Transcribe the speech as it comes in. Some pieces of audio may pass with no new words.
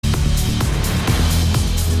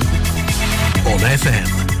FM,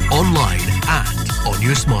 online and on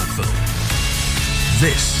your smartphone.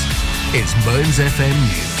 This is Mearns FM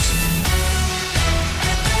News.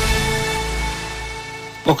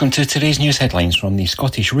 Welcome to today's news headlines from the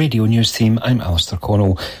Scottish Radio News team. I'm Alistair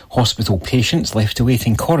Connell. Hospital patients left to wait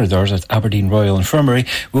in corridors at Aberdeen Royal Infirmary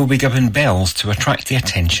will be given bells to attract the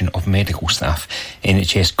attention of medical staff.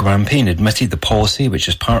 NHS Grampian admitted the policy, which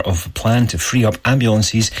is part of a plan to free up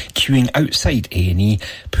ambulances queuing outside A&E,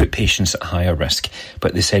 put patients at higher risk.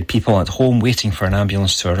 But they said people at home waiting for an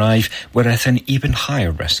ambulance to arrive were at an even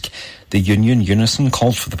higher risk. The union Unison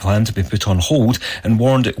called for the plan to be put on hold and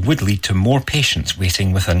warned it would lead to more patients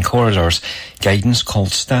waiting within corridors. Guidance called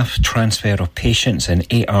staff transfer of patients in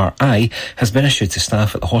ARI has been issued to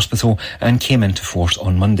staff at the hospital and came into force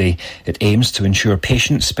on Monday. It aims to ensure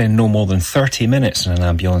patients spend no more than 30 minutes in an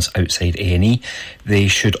ambulance outside A&E. They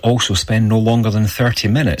should also spend no longer than 30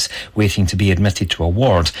 minutes waiting to be admitted to a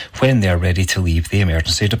ward when they are ready to leave the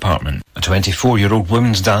emergency department. A 24-year-old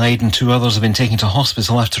woman's died and 2 others have been taken to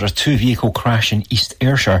hospital after a two-vehicle crash in East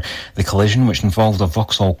Ayrshire. The collision, which involved a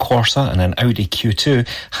Vauxhall Corsa and an Audi Q2,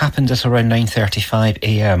 happened at around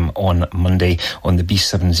 9:35am on Monday on the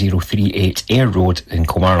B7038 Ayr Road in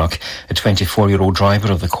Kilmarnock. A 24-year-old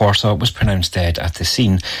driver of the Corsa was pronounced dead at the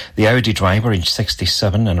scene. The Audi driver, aged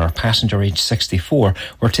 67, and her passenger, aged 64,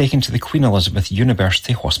 were taken to the Queen Elizabeth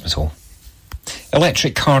University Hospital.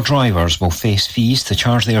 Electric car drivers will face fees to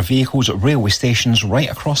charge their vehicles at railway stations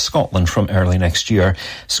right across Scotland from early next year.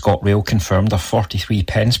 ScotRail confirmed a 43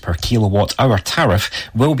 pence per kilowatt hour tariff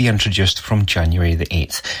will be introduced from January the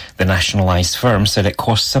 8th. The nationalised firm said it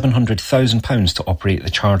costs £700,000 to operate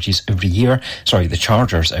the chargers every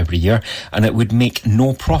year, and it would make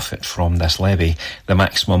no profit from this levy. The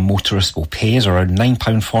maximum motorists will pay is around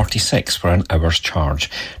 £9.46 for an hour's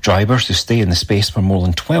charge. Drivers who stay in the space for more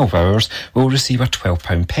than 12 hours will receive a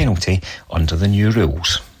 £12 penalty under the new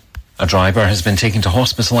rules. A driver has been taken to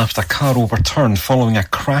hospital after a car overturned following a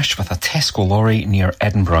crash with a Tesco lorry near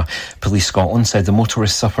Edinburgh. Police Scotland said the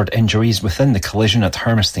motorist suffered injuries within the collision at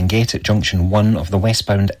Hermiston Gate at junction 1 of the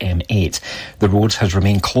westbound M8. The road has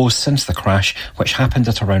remained closed since the crash, which happened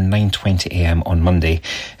at around 9:20am on Monday.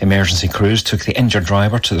 Emergency crews took the injured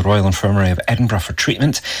driver to the Royal Infirmary of Edinburgh for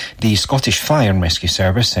treatment. The Scottish Fire and Rescue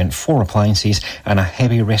Service sent 4 appliances and a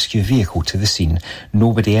heavy rescue vehicle to the scene.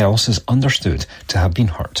 Nobody else is understood to have been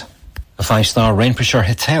hurt. A 5-star Renfrewshire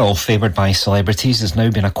hotel favoured by celebrities has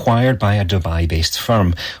now been acquired by a Dubai-based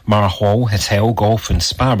firm. Mar Hall Hotel, Golf and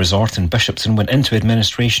Spa Resort in Bishopton went into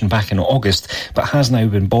administration back in August, but has now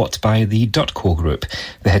been bought by the Dutco Group.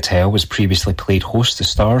 The hotel was previously played host to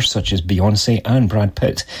stars such as Beyoncé and Brad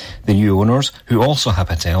Pitt. The new owners, who also have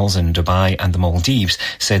hotels in Dubai and the Maldives,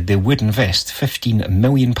 said they would invest £15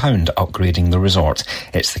 million upgrading the resort.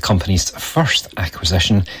 It's the company's first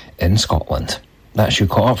acquisition in Scotland. That's you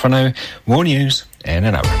caught up for now. More news in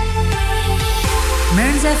an hour.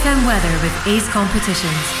 Mearns FM weather with Ace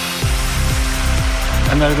Competitions.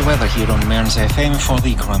 And now the weather here on Mearns FM for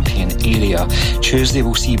the Grampian area. Tuesday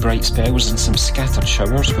we'll see bright spells and some scattered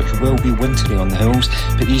showers, which will be wintry on the hills,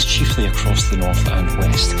 but these chiefly across the north and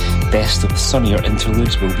west. Best of the sunnier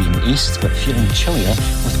interludes will be in the east, but feeling chillier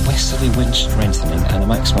with westerly winds strengthening and a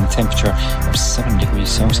maximum temperature of 7 degrees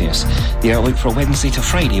Celsius. The outlook for Wednesday to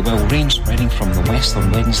Friday, well, rain spreading from the west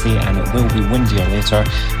on Wednesday, and it will be windier later.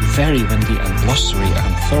 Very windy and blustery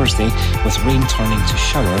on Thursday, with rain turning to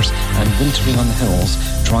showers and wintry on the hills.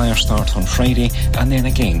 Drier start on Friday, and then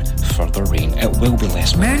again further rain. It will be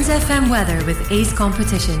less windy. Mearns FM weather with Ace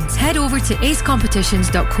Competitions. Head over to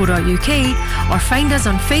acecompetitions.co.uk or find us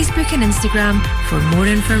on Facebook and Instagram for more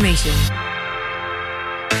information.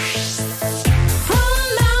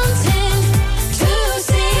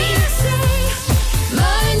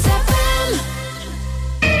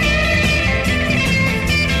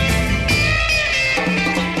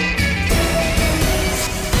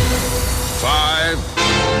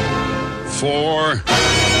 Four,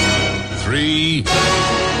 3,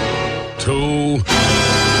 2,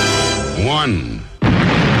 1.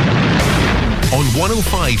 On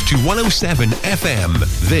 105 to 107 FM,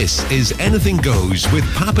 this is Anything Goes with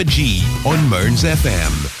Papa G on Mearns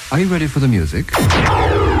FM. Are you ready for the music?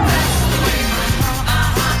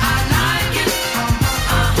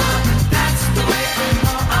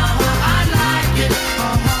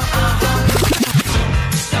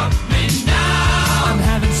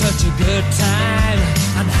 Good time,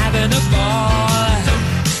 I'm having a ball.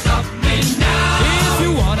 Don't stop me now. If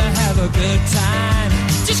you wanna have a good time,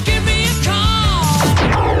 just give me a call.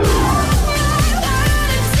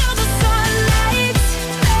 Until the sunlight,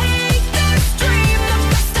 make this dream the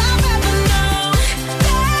best I've ever known.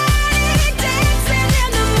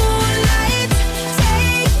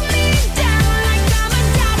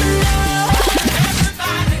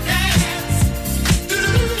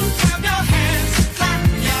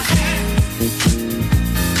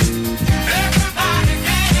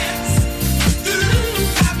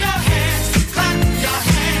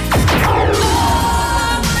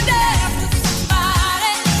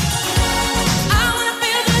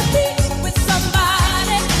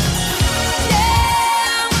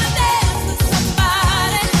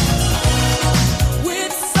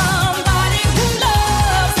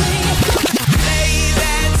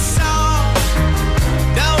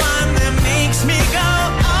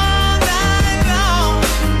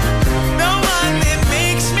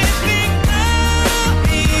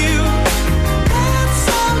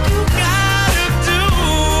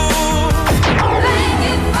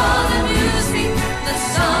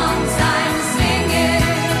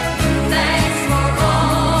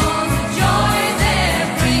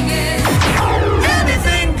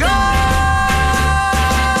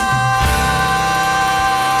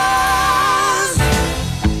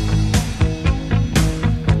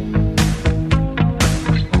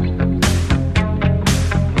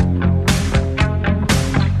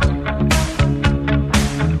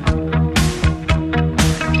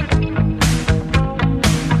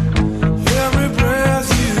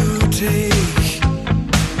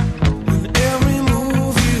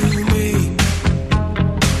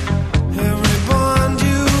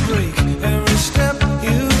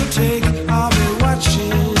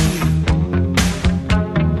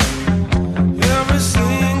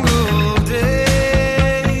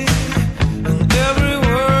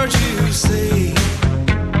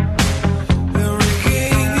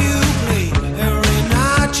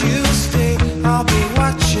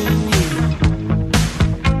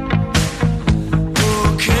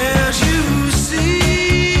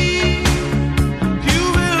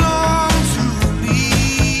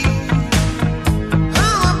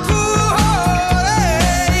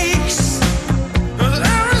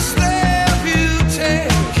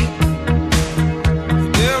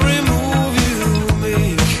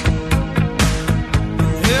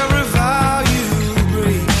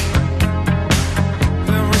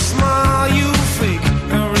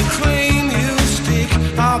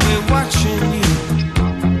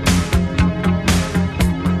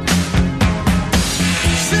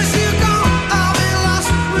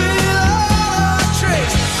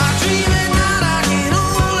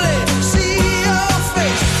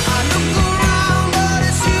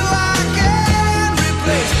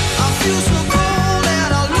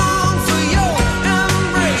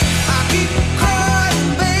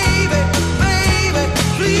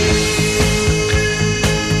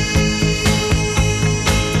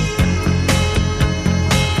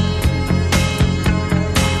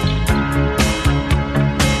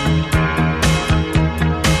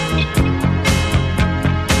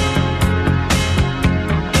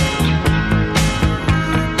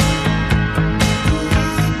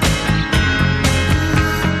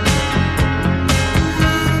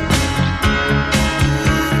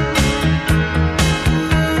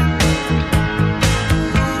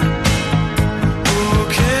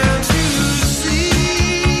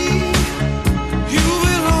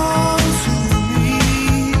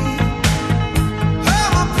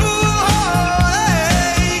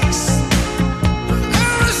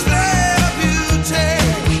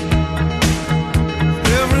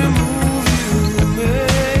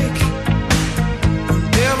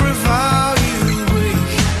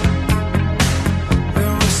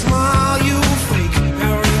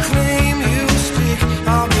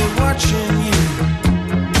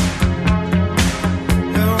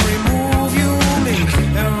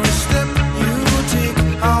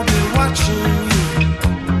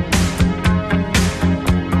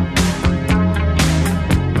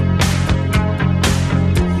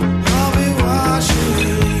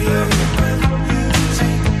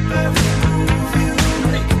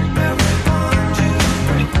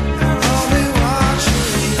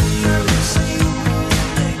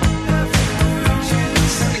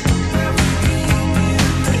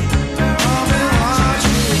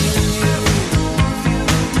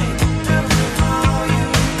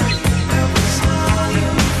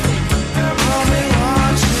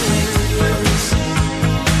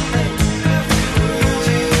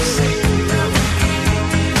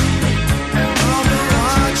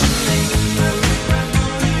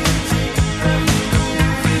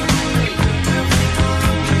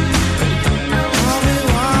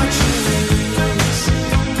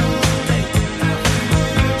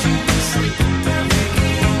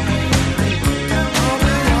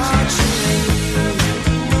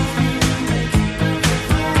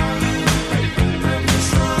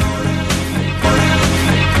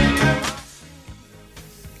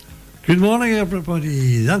 Good morning,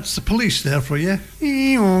 everybody. That's the police there for you.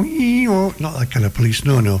 Not that kind of police,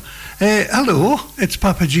 no. Hello, it's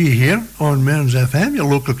Papa G here on Mearns FM, your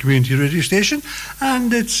local community radio station,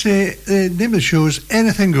 and it's the name of the show is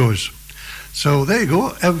Anything Goes. So there you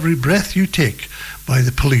go, Every Breath You Take by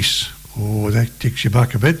the Police. Oh, that takes you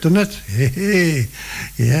back a bit, doesn't it? Hey,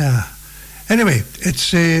 yeah. Anyway,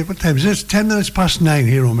 it's, what time is it? It's 10 minutes past 9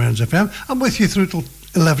 here on Mearns FM. I'm with you through till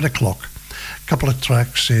 11 o'clock. A couple of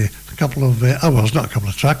tracks, a couple of hours, not a couple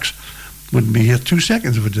of tracks. Wouldn't be here 2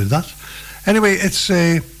 seconds if we did that. Anyway, it's,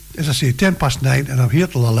 as I say, 10 past 9 and I'm here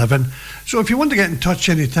till 11. So if you want to get in touch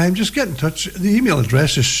anytime, just get in touch. The email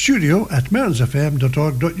address is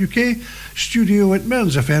studio@mearnsfm.org.uk,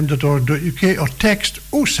 studio@mearnsfm.org.uk, or text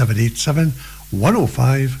 0787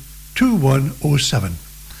 105 2107.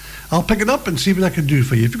 I'll pick it up and see what I can do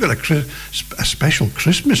for you. If you've got a special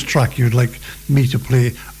Christmas track you'd like me to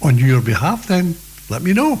play on your behalf, then let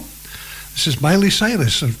me know. This is Miley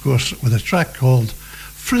Cyrus, of course, with a track called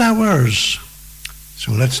Flowers.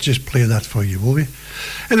 So let's just play that for you, will we?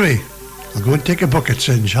 Anyway, I'll go and take a bucket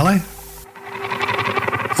in, shall I?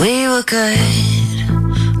 We were good,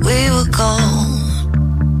 we were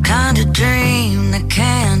gold, kind of dream that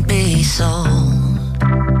can't be sold.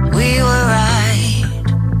 We were right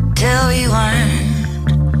till we weren't,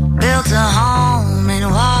 built a home and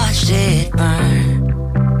watched it burn.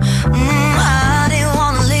 I didn't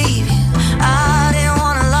want to leave you, I didn't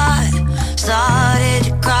want to lie. Started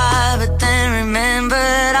to cry, but then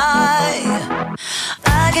remembered I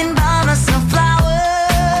can buy myself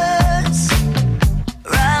flowers,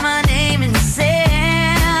 write my name in the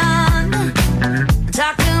sand,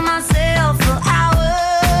 talk to myself for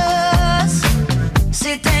hours,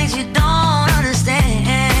 say things you don't understand.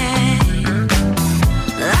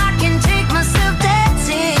 I can take myself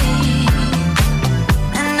dancing,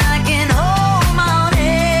 and I can hold my own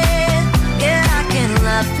head. Yeah, I can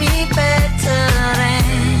love me better than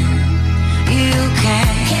you can.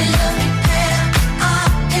 Can love me better,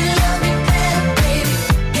 can love me better, baby.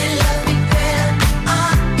 Can love me better,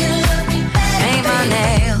 can love me better. Paint my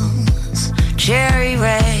nails cherry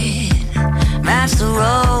red, match the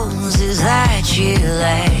roses that you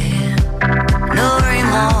laid. No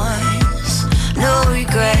remorse, no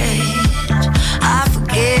regret, I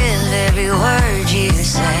forgive every word you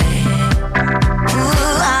say.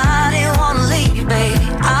 Ooh, I didn't want to leave you, baby,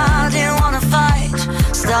 I didn't want to fight.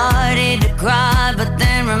 Started to cry, but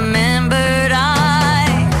then remembered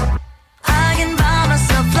I can buy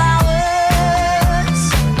myself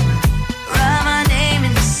flowers, write my name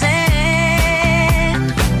in the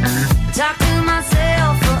sand, talk to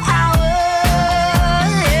myself for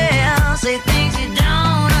hours, yeah, say things you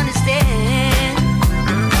don't understand.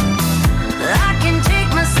 I can take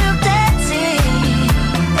myself dancing,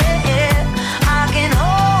 yeah, I can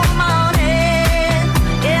hold my own head,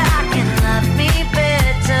 yeah, I can love me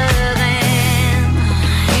better than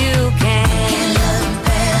you can. Can love me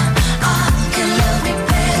better, can love me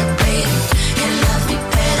better, baby. Can love me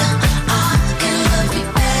better, can love me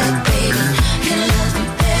better, baby. Can love me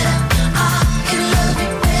better, can love me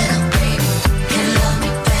better, baby. Can love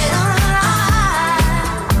me better.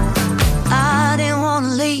 I didn't want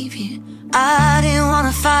to leave you, I didn't want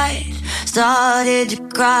to fight. Started to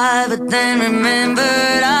cry, but then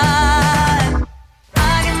remembered I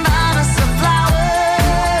can buy myself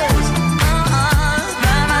flowers,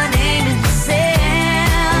 write my name in the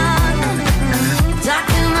sand, talk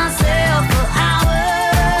to myself for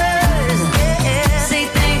hours, yeah, say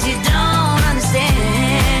things you don't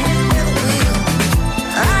understand.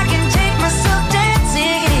 I can take myself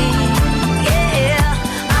dancing, yeah,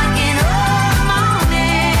 I can hold my own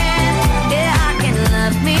hand, yeah, I can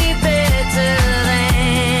love me better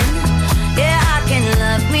than, yeah, I can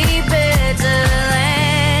love me better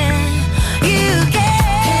than you can.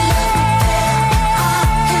 Can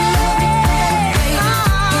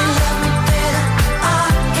love me better,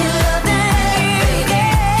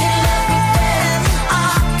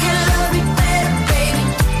 can love me better, baby.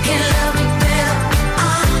 Can love me better,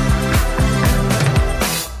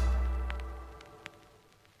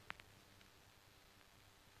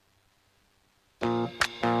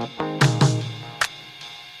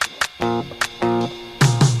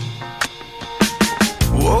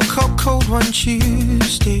 Woke up cold one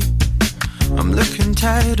Tuesday. I'm looking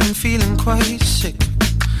tired and feeling quite sick.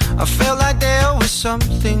 I felt like there was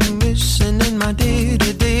something missing in my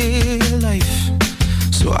day-to-day life.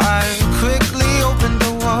 So I quickly opened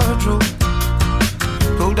the wardrobe,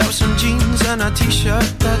 pulled out some jeans and a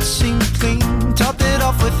t-shirt that seemed clean, topped it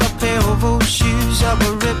off with a pair of old shoes that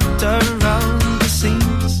were ripped around the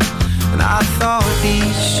seams. And I thought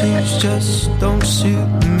these shoes just don't suit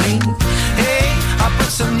me.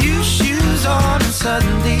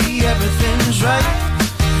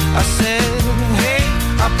 I said, hey,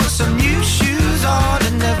 I put some new shoes on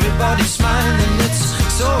and everybody's smiling. It's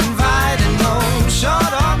so inviting. No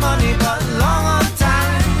short on money but long on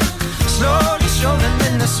time. Slowly strolling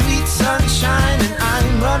in the sweet sunshine, and I'm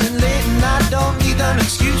running late and I don't need an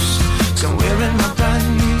excuse, 'cause I'm wearing my brand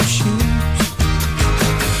new shoes.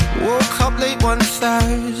 Woke up late one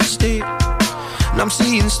Thursday and I'm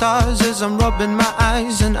seeing stars as I'm rubbing my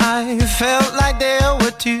eyes, and I felt like there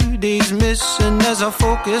were 2 days missing as I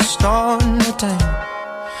focused on the time.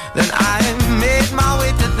 Then I made my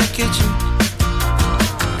way to the kitchen,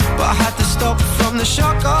 but I had to stop from the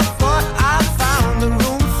shock of what I found. A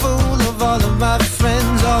room full of all of my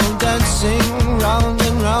friends, all dancing round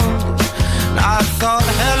and round. And I thought,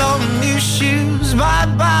 hello new shoes,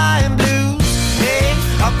 bye-bye blues. Hey,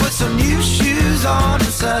 I put some new shoes on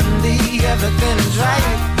and suddenly everything is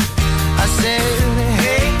right. I said,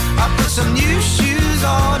 hey, I put some new shoes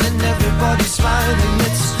on and everybody's smiling.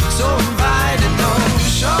 It's so inviting. No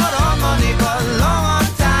short on money but long on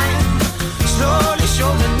time. Slowly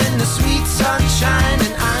strolling in the sweet sunshine,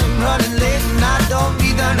 and I'm running late and I don't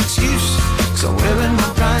need an excuse, 'cause I'm wearing my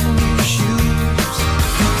brand new shoes.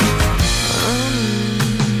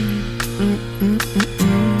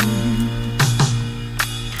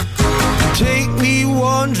 Take me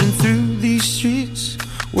wandering through these streets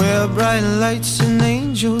where bright lights and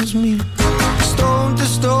angels meet. Stone to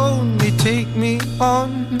stone they take me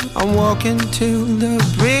on. I'm walking till the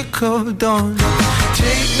break of dawn.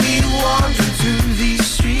 Take me wandering through these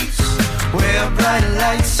streets where bright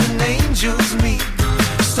lights and angels meet.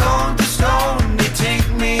 Stone to stone they take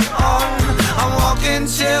me on. I'm walking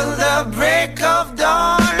till the break of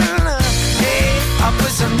dawn. Hey, I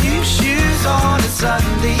put some new shoes on and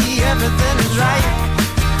suddenly everything is right.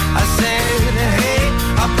 I said, hey,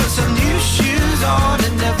 I put some new shoes on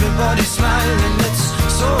and everybody's smiling. It's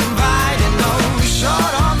so inviting. No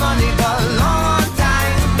short on money but long on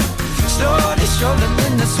time. Slowly strolling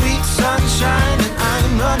in the sweet sunshine, and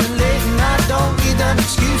I'm running late and I don't need an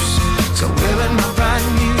excuse, 'cause I'm wearing my brand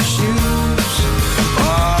new shoes.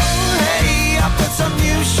 Oh, hey, I put some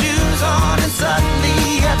new shoes on and suddenly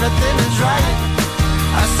everything is right.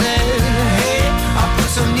 I said, hey, I put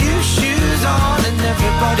some new shoes on and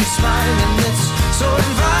everybody's smiling. It's so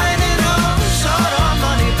inviting. Oh, short on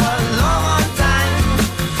money but long on time.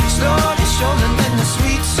 Slowly strolling in the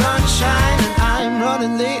sweet sunshine, and I'm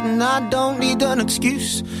running late and I don't need an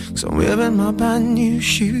excuse, 'cause I'm wearing my brand new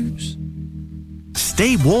shoes.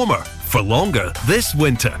 Stay warmer for longer this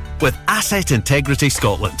winter with Asset Integrity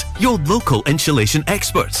Scotland, your local insulation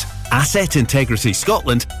experts. Asset Integrity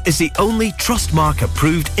Scotland is the only Trustmark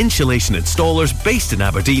approved insulation installers based in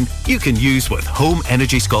Aberdeen you can use with Home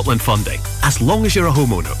Energy Scotland funding. As long as you're a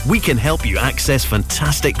homeowner, we can help you access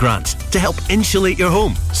fantastic grants to help insulate your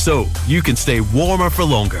home so you can stay warmer for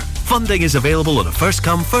longer. Funding is available on a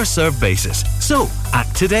first-come, first-served basis. So,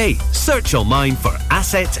 act today. Search online for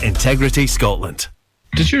Asset Integrity Scotland.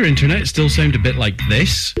 Does your internet still sound a bit like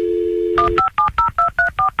this?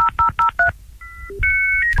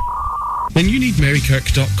 Then you need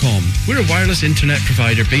Marykerk.com. We're a wireless internet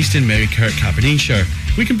provider based in Marykirk, Aberdeenshire.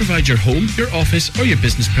 We can provide your home, your office or your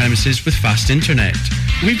business premises with fast internet.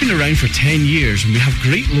 We've been around for 10 years and we have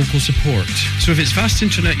great local support. So if it's fast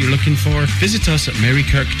internet you're looking for, visit us at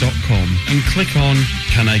Marykerk.com and click on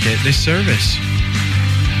Can I Get This Service?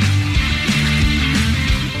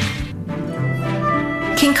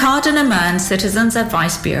 Kincardine and Mearns Citizens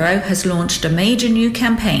Advice Bureau has launched a major new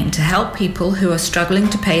campaign to help people who are struggling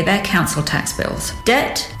to pay their council tax bills.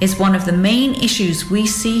 Debt is one of the main issues we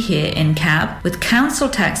see here in CAB, with council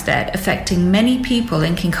tax debt affecting many people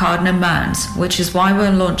in Kincardine and Mearns, which is why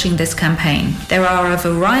we're launching this campaign. There are a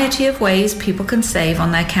variety of ways people can save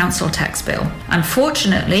on their council tax bill.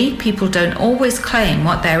 Unfortunately, people don't always claim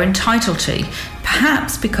what they're entitled to,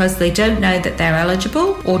 perhaps because they don't know that they're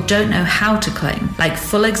eligible or don't know how to claim, like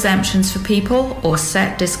full exemptions for people or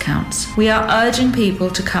set discounts. We are urging people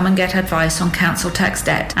to come and get advice on council tax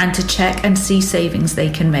debt and to check and see savings they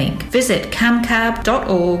can make. Visit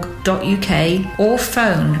camcab.org.uk or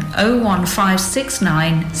phone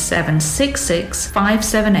 01569 766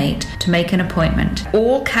 578 to make an appointment.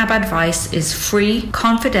 All CAB advice is free,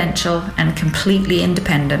 confidential and completely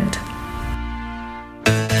independent.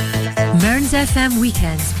 Mearns FM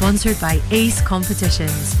Weekend, sponsored by Ace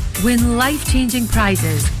Competitions. Win life-changing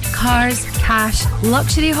prizes, cars, cash,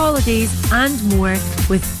 luxury holidays and more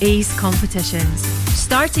with Ace Competitions.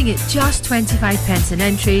 Starting at just 25p an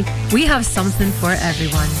entry, we have something for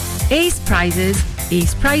everyone. Ace prizes,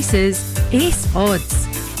 Ace prices, Ace odds.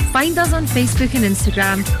 Find us on Facebook and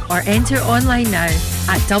Instagram or enter online now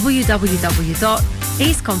at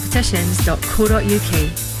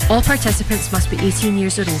www.acecompetitions.co.uk. All participants must be 18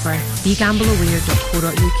 years or over.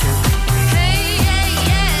 BeGambleAware.co.uk.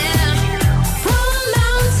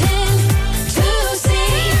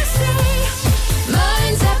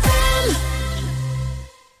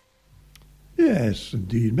 Yes,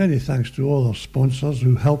 indeed. Many thanks to all our sponsors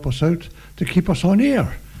who help us out to keep us on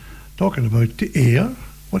air. Talking about the air,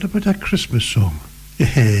 what about a Christmas song?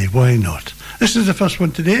 Yeah, why not? This is the first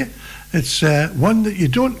one today. It's one that you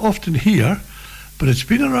don't often hear, but it's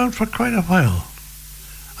been around for quite a while.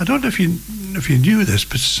 I don't know if you knew this,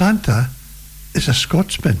 but Santa is a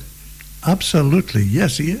Scotsman. Absolutely,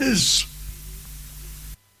 yes, he is.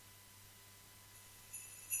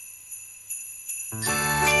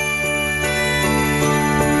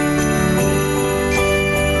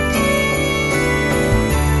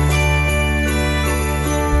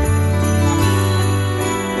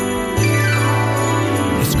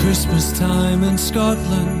 Christmas time in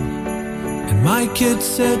Scotland, and my kid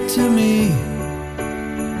said to me,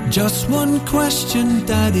 just one question,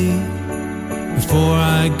 Daddy, before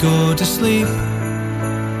I go to sleep.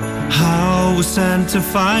 How will Santa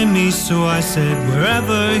find me? So I said,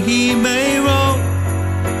 wherever he may roam,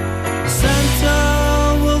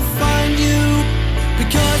 Santa will find you,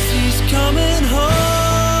 because he's coming home.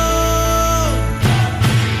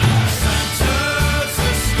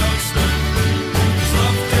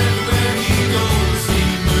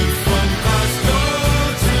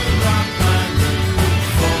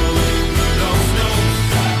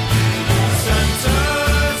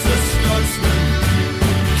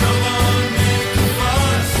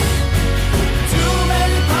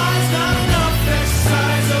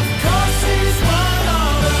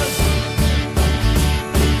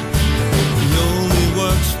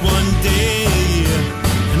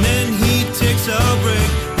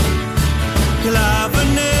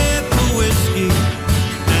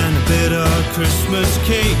 Christmas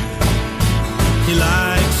cake. He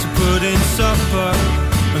likes to put in supper,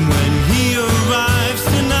 and when he arrives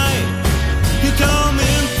tonight, he'll come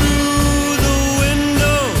in through the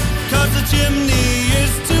window, 'cause the chimney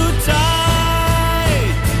is too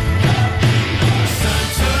tight.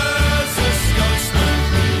 Santa's a Scotsman,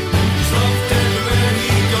 he's loved everywhere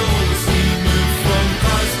he goes. He moved from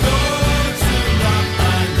Glasgow to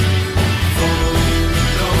Lapland, following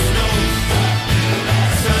Rudolph's nose.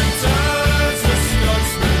 Santa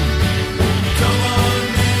Scotsman, come on,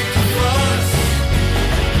 make a fuss.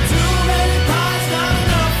 Too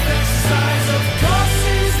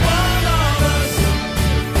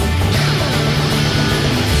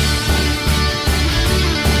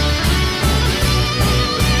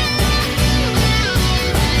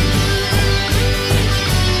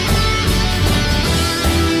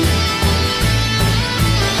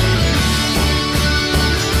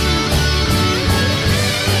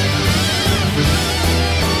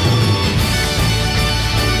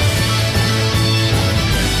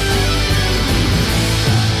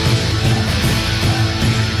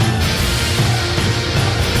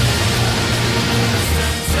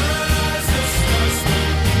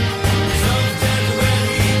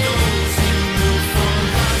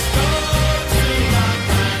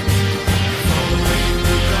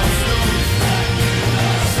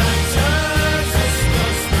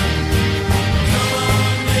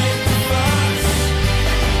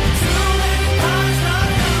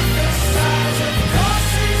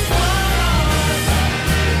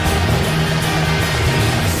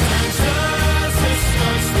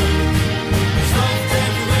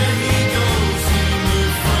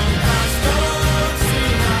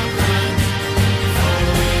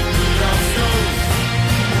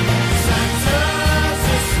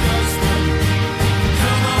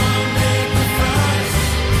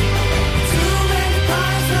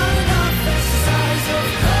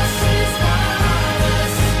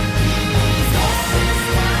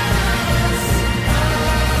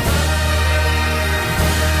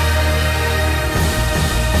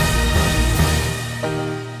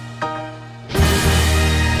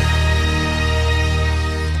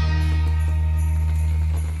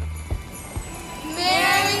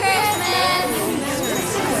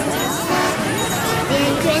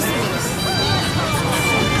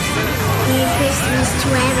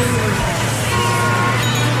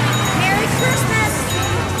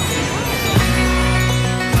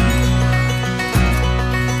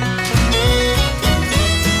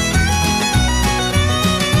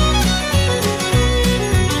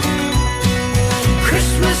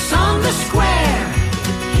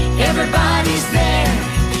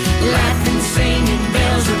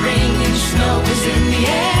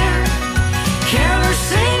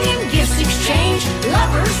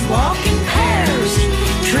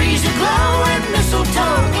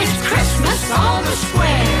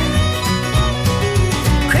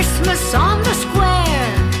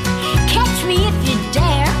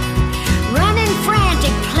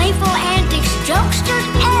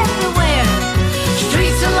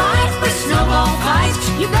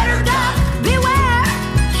fast, you better duck, beware.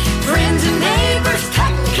 Friends and neighbors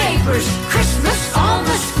cutting capers, Christmas on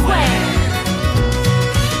the square.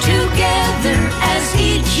 Together as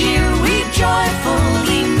each year we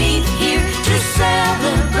joyfully meet here to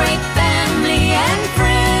celebrate family and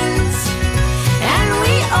friends. And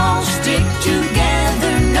we all stick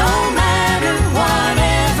together no matter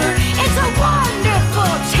whatever. It's a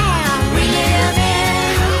wonderful town we live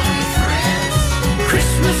in.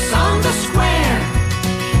 Christmas on the square,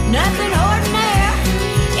 nothing ordinary.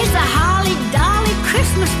 It's a holly dolly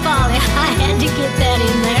Christmas folly. I had to get that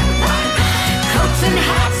in there. Coats and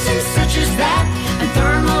hats and such as that, and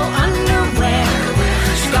thermal underwear,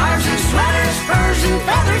 scarves and sweaters, furs and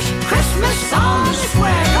feathers, Christmas on the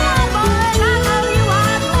square. Come on, boys, I know you want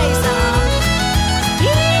to play some.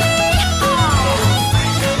 Yee-haw!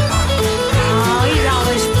 Oh, he's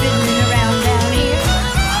always fiddling around down here.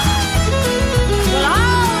 Well,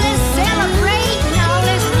 all this celebrating, all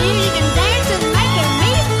this music and dancing making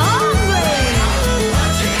me hungry.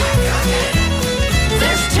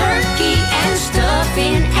 There's turkey and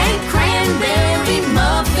stuffing and cranberry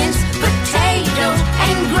muffins, potatoes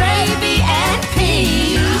and gravy and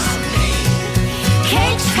peas,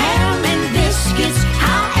 cakes, ham and biscuits,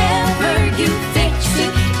 however you fix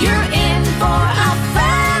it, you're in for a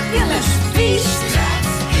fabulous feast.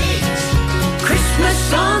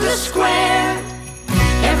 Christmas on the square,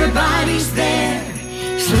 everybody's there.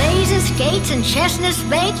 Sleighs and skates and chestnuts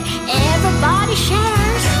baked, everybody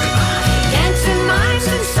shares. Dancing mimes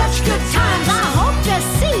and such good times, I hope to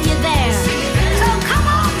see you there. So come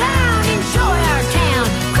on down, enjoy our town,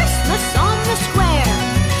 Christmas on the square.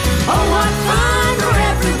 Oh, what fun for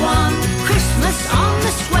everyone, Christmas on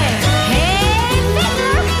the square. Hey,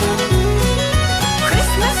 fiddler,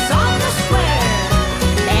 Christmas on the square.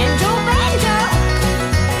 Banjo, banjo,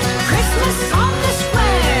 Christmas on the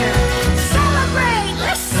square. Celebrate,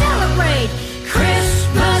 let's celebrate,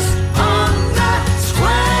 Christmas on the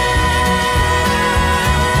square.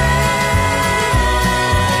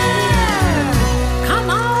 Come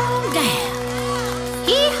on down.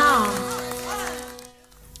 Hee-haw.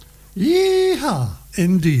 Yeehaw,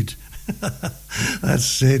 indeed.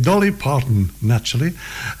 That's Dolly Parton, naturally.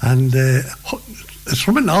 And it's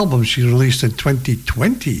from an album she released in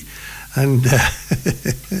 2020. And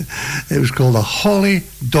it was called A Holly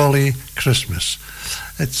Dolly Christmas.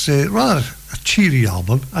 It's rather a cheery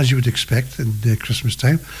album, as you would expect in Christmas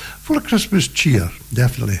time. Full of Christmas cheer,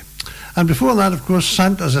 definitely. And before that, of course,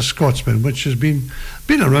 Santa's a Scotsman, which has been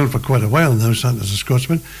around for quite a while now, Santa's a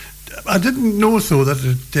Scotsman. I didn't know, though, that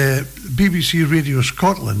BBC Radio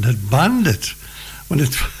Scotland had banned it when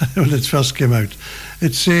it first came out.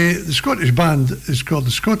 It's the Scottish band is called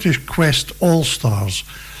the Scottish Quest All Stars,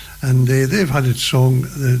 and they've had its song,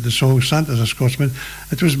 the song Santa's a Scotsman.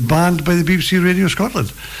 It was banned by the BBC Radio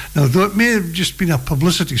Scotland. Now, though it may have just been a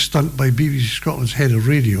publicity stunt by BBC Scotland's head of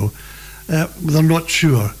radio, they're not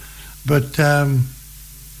sure. But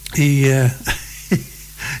he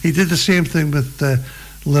he did the same thing with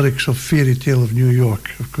lyrics of Fairy Tale of New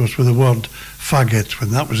York, of course, with the word faggot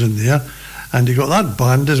when that was in there, and he got that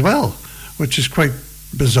banned as well, which is quite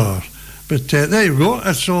bizarre. But there you go,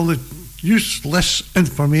 that's all the useless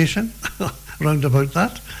information round about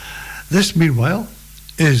that. This, meanwhile,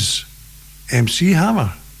 is MC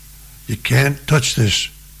Hammer. You can't touch this.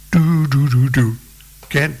 Do, do, do, do.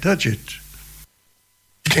 Can't touch it.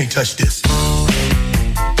 You can't touch this.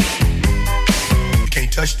 You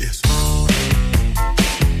can't touch this.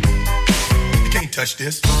 You can't touch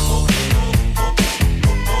this. You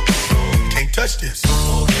can't touch this.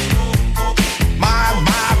 My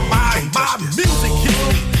music hits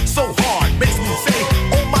me so hard, makes me say,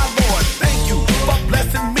 oh my Lord, thank you for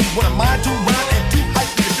blessing me. What am I to rhyme and too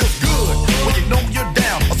hype? It feels good when you know you're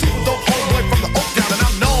down. A super dope homeboy from the Oak Town, and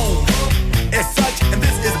I'm known as such. And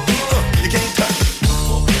this is a beat you can't touch.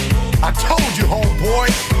 I told you,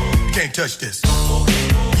 homeboy, you can't touch this.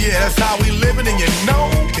 Yeah, that's how we living, and you know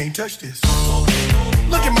you can't touch this.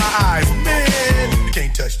 Look in my eyes, man, you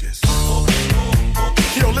can't touch this.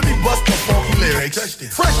 Yo, let me bust the funky lyrics.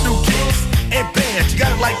 Fresh new kicks and bands, you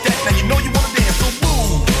got it like that. Now you know you wanna dance, so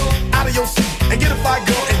move out of your seat and get a fire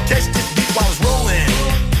girl and catch this beat while it's rolling.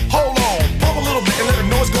 Hold on, pump a little bit and let them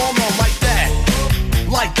know what's going on like that.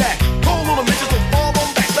 Like that. Pull a little bit just to fall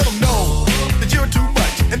on back. Let them know that you're too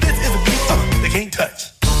much. And this is a beat they can't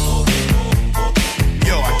touch.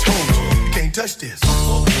 Yo, I told you, you can't touch this.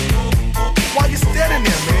 Why you standing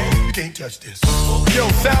there, man? You can't touch this. Yo,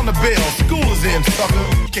 sound the bell, school is in, sucker.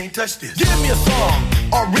 You can't touch this. Give me a song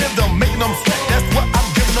or rhythm, making them sweat. That's what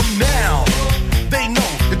I'm giving them now. They know.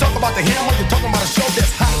 You talk about the hammer, you're talking about a show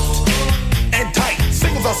that's hyped and tight.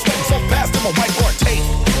 Singles are sweating so fast, I'm a white or a tape.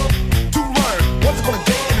 To learn what's it gonna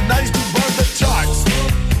take in the 90s to burn the charts.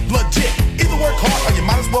 Legit, either work hard or you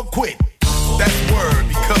might as well quit. That's word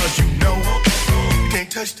because you know you can't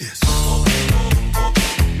touch this.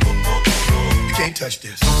 You can't touch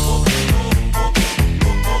this.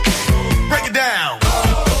 Break it down.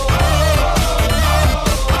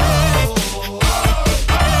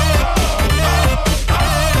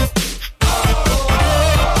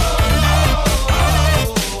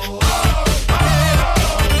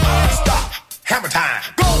 Hammer time.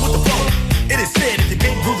 Go with the flow. It is said if you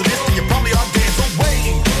can't groove to this, then you probably are dead. So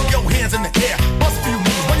wave your hands in the air. Bust a few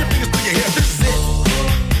moves. Run your fingers through your hair. This is it.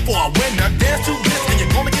 For a winner, dance to this, and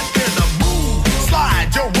you're gonna get there. The move,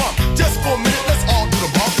 slide your rump. Just for a minute, let's all do the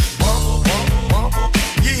bump, bump, bump, bump.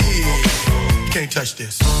 Yeah, you can't touch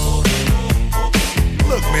this.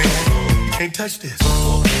 Look, man, you can't touch this.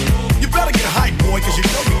 You better get hype, boy, cause you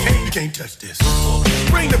know you can't touch this.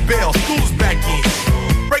 Ring the bell, school's back in.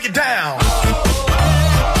 Break it down.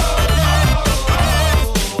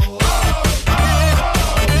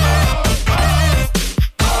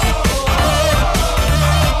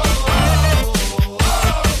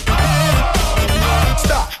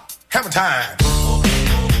 Stop. Hammer time.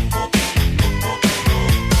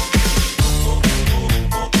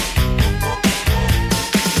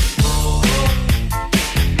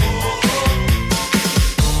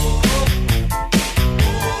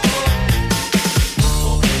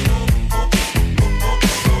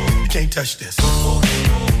 Touch this. You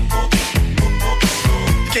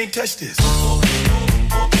can't touch this.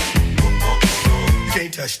 You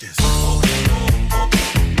can't touch this.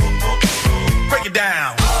 Break it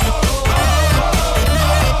down.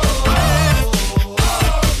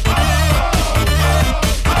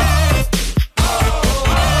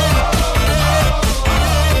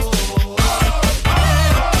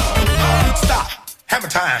 Stop. Hammer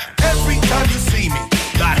time. Every time you see me,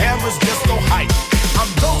 the hammer's just so hype. I'm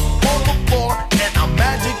dope on the floor and I'm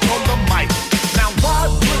magic on the mic. Now why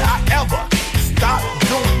would I ever stop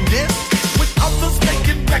doing this? With others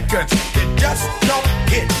making records that just don't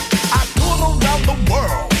hit. I tour around the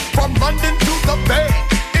world, from London to the Bay.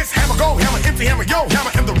 It's hammer, go hammer, empty hammer, yo hammer,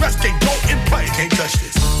 and the rest can go in play. You can't touch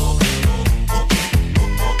this.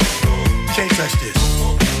 You can't touch this.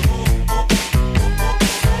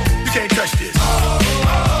 You can't touch this.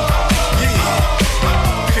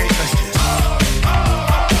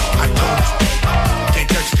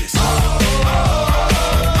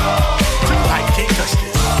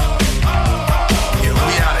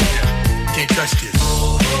 Touch this.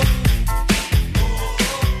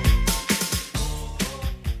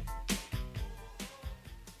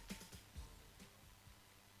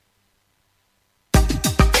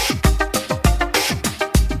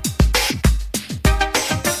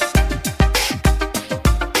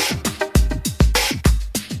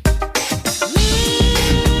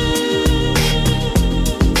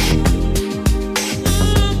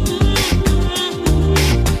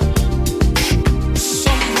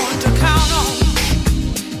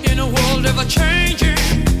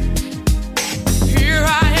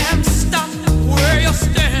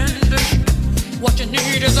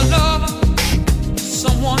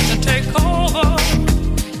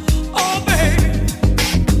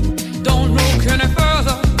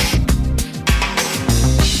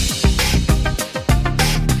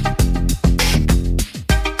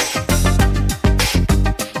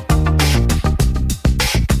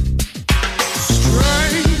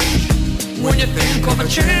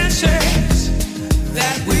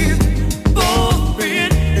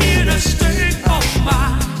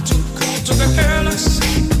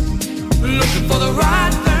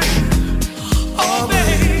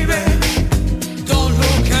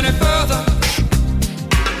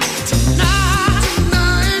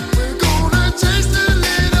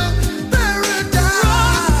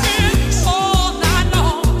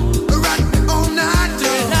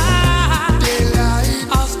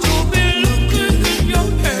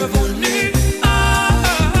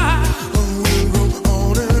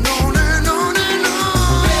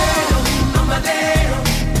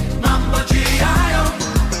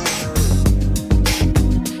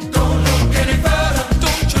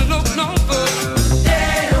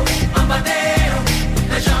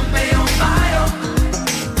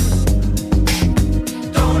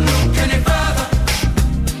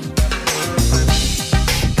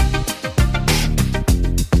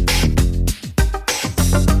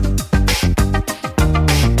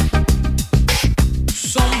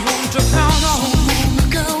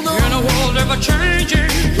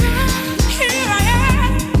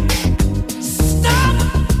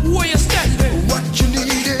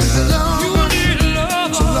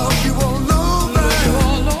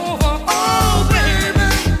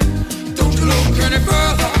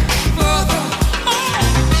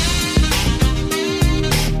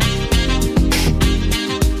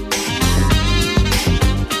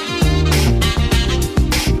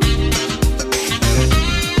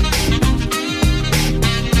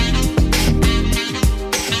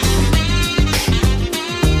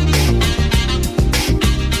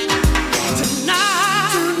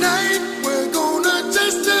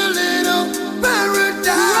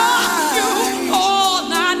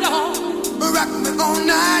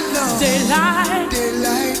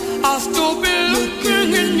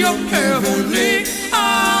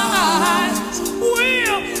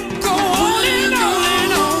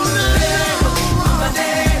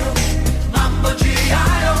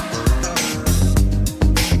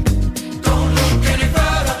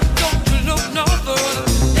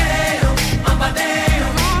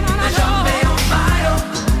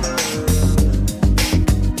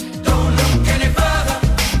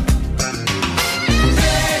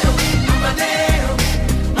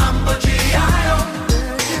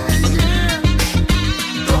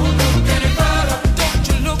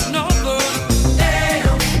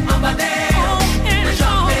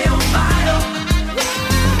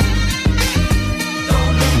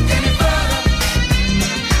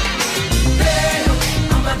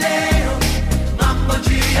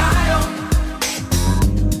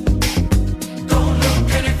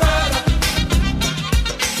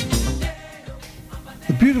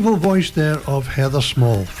 beautiful voice there of Heather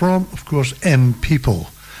Small from, of course, M People.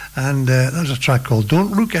 And there's a track called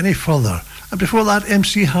Don't Look Any Further. And before that,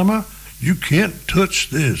 MC Hammer, You Can't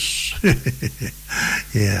Touch This.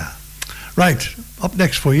 Yeah. Right, up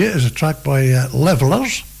next for you is a track by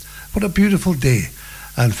Levelers, What a Beautiful Day.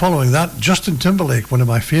 And following that, Justin Timberlake, one of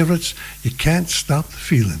my favourites, You Can't Stop the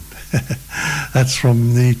Feeling. That's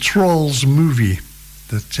from the Trolls movie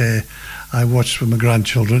that I watched with my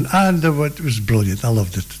grandchildren, and it was brilliant. I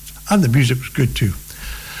loved it. And the music was good too.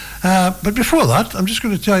 But before that, I'm just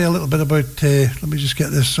going to tell you a little bit about, let me just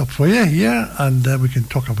get this up for you here, and we can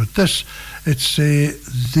talk about this. It's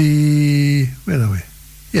the, where are we?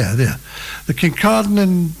 Yeah, there. The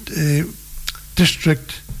Kincardine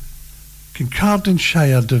District,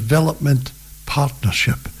 Kincardineshire Development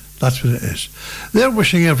Partnership. That's what it is. They're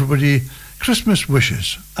wishing everybody Christmas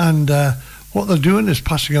wishes, and what they're doing is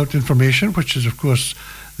passing out information, which is, of course,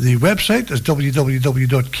 the website is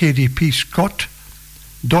www.kdp.scot,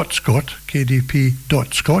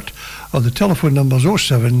 or the telephone number is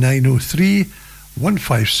 07903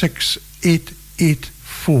 156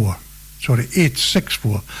 884. Sorry,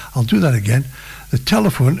 864. I'll do that again. The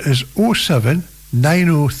telephone is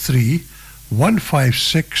 07903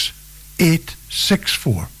 156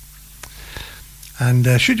 864. And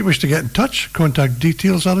should you wish to get in touch, contact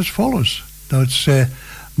details are as follows. Now it's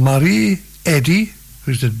Marie Eddy,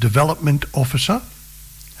 who's the development officer,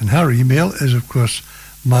 and her email is, of course,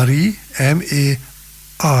 Marie, Mairi,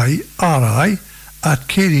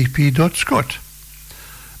 @kdp.scot.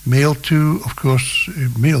 Mail to, of course,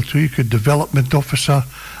 you could development officer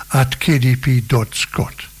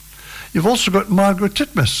 @kdp.scot. You've also got Margaret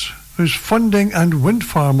Titmus, who's funding and wind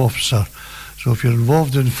farm officer. So if you're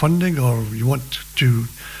involved in funding or you want to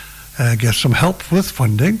get some help with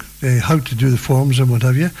funding, how to do the forms and what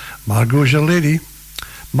have you, Margot's your lady.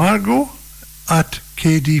 Margot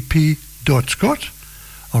 @kdp.scot,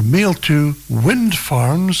 or mail to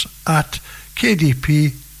windfarms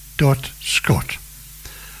 @kdp.scot.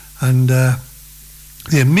 And the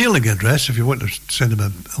mailing address, if you want to send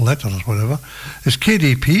them a letter or whatever, is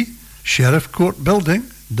KDP, Sheriff Court Building,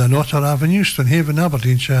 Dunnottar Avenue, Stonehaven,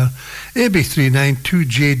 Aberdeenshire,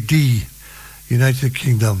 AB392JD, United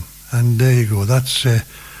Kingdom. And there you go. That's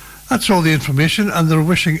all the information, and they're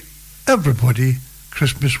wishing everybody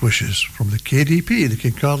Christmas wishes from the KDP, the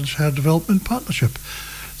Kincardineshire Development Partnership.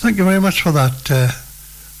 Thank you very much for that,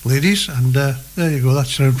 ladies. And there you go.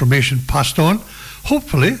 That's your information passed on.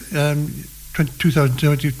 Hopefully,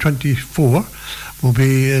 2024 will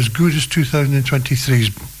be as good as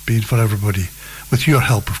 2023's been for everybody, with your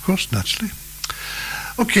help, of course, naturally.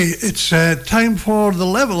 Okay, it's time for the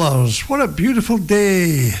Levelers. What a beautiful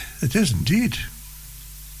day it is indeed.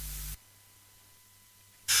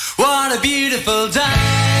 What a beautiful day,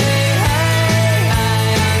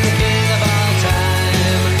 I'm the king of all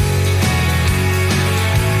time,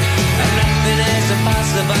 and nothing is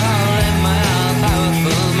impossible in my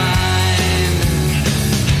all-powerful mind.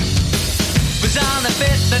 It was on the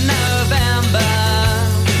 5th of November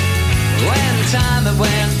when time it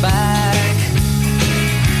went back.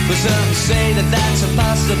 Well, some say that that's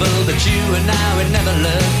impossible, that you and I would never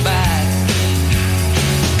look back.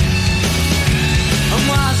 And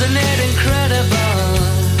wasn't it incredible,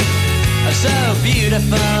 so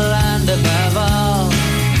beautiful, and above all,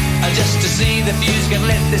 just to see the fuse get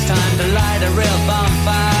lit this time, to light a real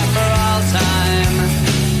bonfire for all time.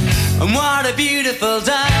 And what a beautiful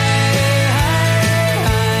day,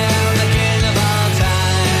 I'm the king of all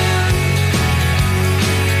time,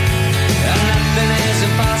 and nothing is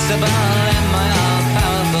impossible in my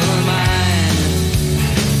all-powerful mind.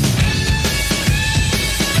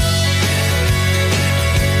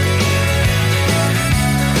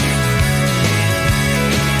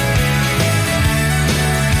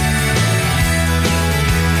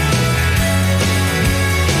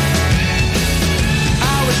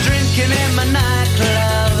 In my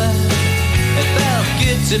nightclub, it felt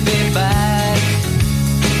good to be back.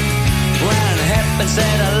 When Hepburn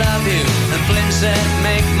said I love you, and Flynn said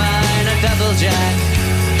make mine a double jack.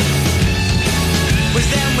 Was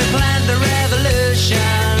then we planned a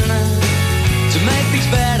revolution to make things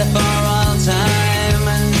better for all time.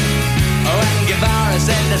 Oh, and Guevara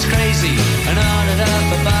said that's crazy, and ordered up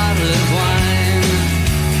a bottle of wine.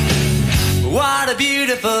 What a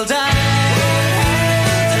beautiful day,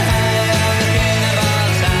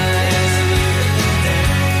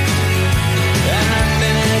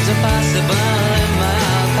 impossible in my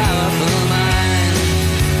all-powerful mind.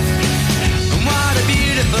 And what a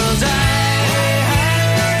beautiful day,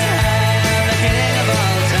 the king of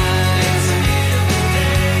all time.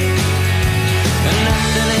 And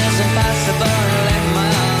nothing is impossible in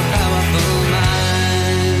my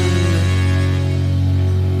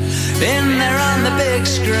big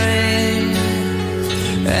screen.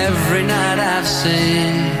 Every night I've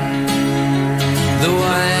seen the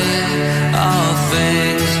way all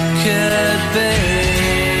things could be.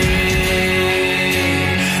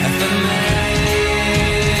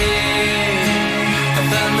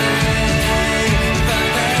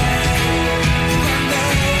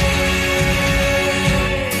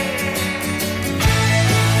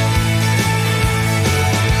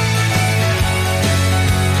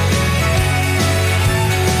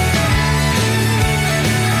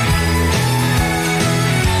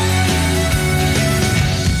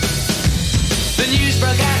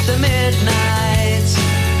 Midnight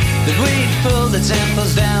that we'd pull the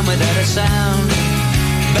temples down without a sound.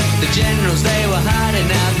 But the generals, they were hiding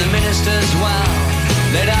out, the ministers, well,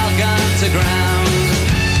 they'd all gone to ground.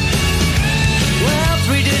 Wealth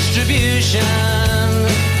redistribution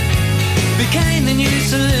became the new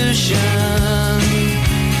solution.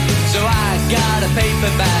 So I got a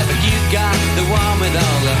paper bag, but you got the one with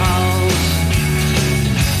all the holes.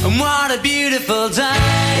 And what a beautiful day.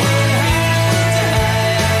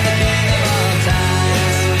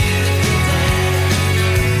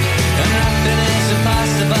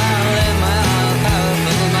 Impossible in my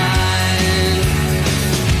all-powerful mind.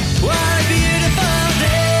 What a beautiful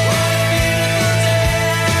day,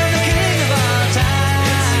 I'm the king of all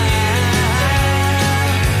time.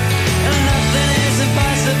 And nothing is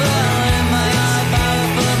impossible in my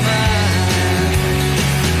all-powerful mind.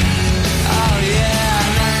 Oh yeah,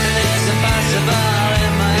 nothing is impossible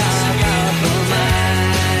in my all-powerful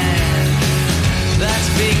mind. That's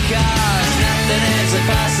because nothing is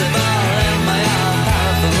impossible in my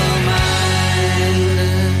all-powerful mind.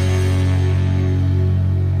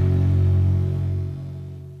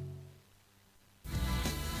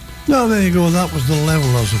 Now there you go, that was the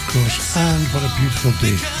Levelers, of course, and what a beautiful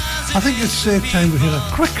day. I think it's time we had a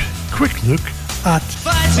quick look at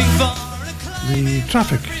the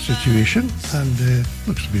traffic situation, and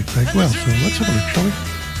looks to be quite well, so let's have a look, shall we?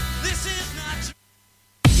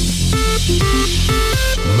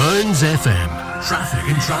 Mearns FM, traffic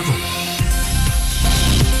and travel.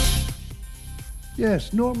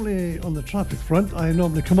 Yes, normally on the traffic front, I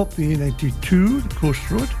normally come up the A92, the Coast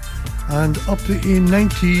Road, and up the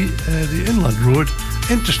A90, the Inland Road,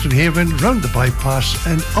 into Stonehaven, round the bypass,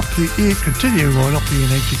 and up the A, continuing on up the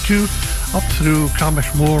A92, up through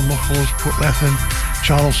Carmickmore, Muckles, Portlethen,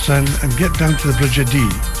 Charleston, and get down to the Bridge of Dee.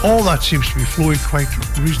 All that seems to be flowing quite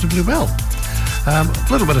reasonably well. A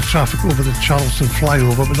little bit of traffic over the Charleston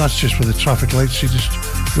flyover, but that's just with the traffic lights, you just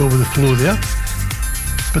go with the flow there.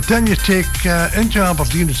 But then you take into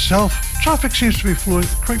Aberdeen itself, traffic seems to be flowing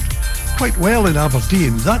quite well in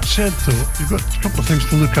Aberdeen. That said, though, you've got a couple of things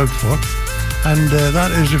to look out for, and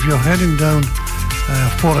that is if you're heading down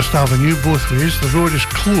Forest Avenue both ways, the road is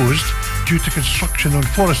closed due to construction on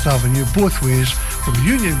Forest Avenue both ways from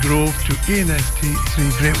Union Grove to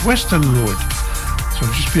A93 Great Western Road. So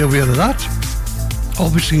just be aware of that.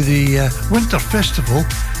 Obviously, the Winter Festival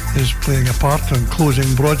is playing a part in closing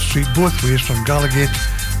Broad Street both ways from Gallowgate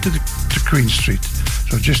to Queen Street.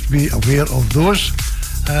 So just be aware of those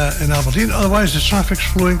in Aberdeen. Otherwise, the traffic's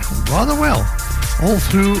flowing rather well. All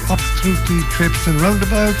through, up through the Crepeston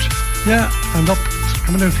roundabout, yeah, and up,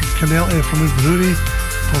 coming out from from Inverurie,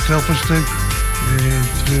 Port Elphinstone,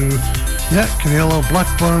 through, yeah, Canelo,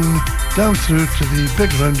 Blackburn, down through to the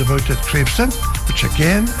big roundabout at Crepeston, which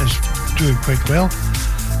again is doing quite well.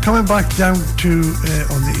 Coming back down to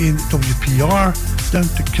on the AWPR down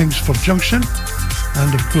to Kingsford Junction,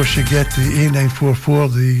 and of course you get the A944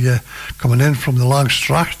 the coming in from the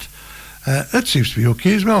Langstracht. It seems to be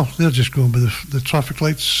okay as well. They're just going with the traffic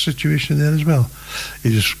lights situation there as well.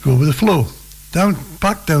 You just go with the flow.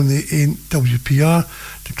 Back down the AWPR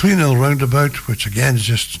to Cleanhill roundabout, which again is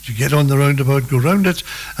just you get on the roundabout, go round it,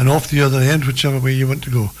 and off the other end, whichever way you want to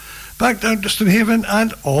go. Back down to Stonehaven,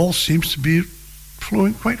 and all seems to be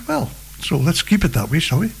flowing quite well. So let's keep it that way,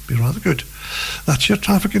 shall we? Be rather good. That's your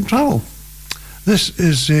traffic and travel. This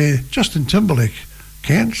is Justin Timberlake.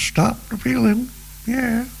 Can't stop the feeling.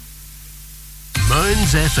 Yeah.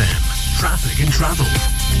 Mearns FM, traffic and travel.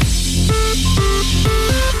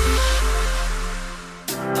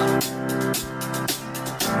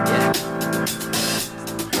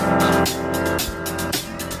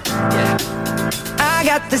 I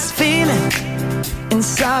got this feeling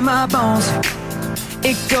inside my bones.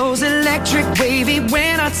 It goes electric wavy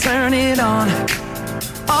when I turn it on.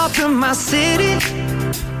 Off from my city,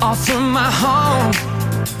 off from my home.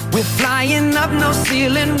 We're flying up no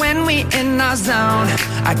ceiling when we in our zone.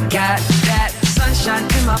 I got that sunshine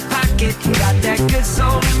in my pocket, got that good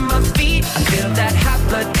soul in my feet. I feel that hot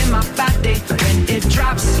blood in my body when it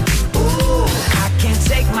drops. Ooh, I can't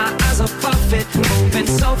take my eyes off of it. Moving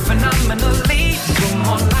so phenomenally. You're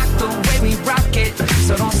more like the way we rock it.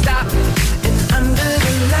 So don't stop. And under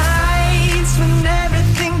the lights, when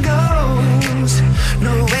everything goes,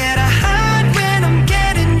 nowhere to hide when I'm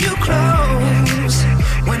getting you close.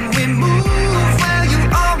 When we move, well, you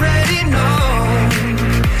already know.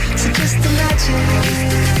 So just imagine.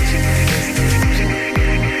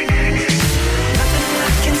 Nothing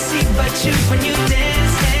I can see but you when you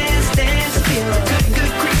dance, dance, dance. Feel good,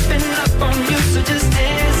 good creeping up on you. So just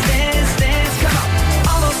dance, dance, dance. Come on.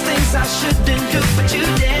 All those things I shouldn't do, but you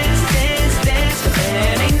dance, dance, dance.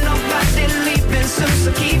 And ain't nobody leaving soon,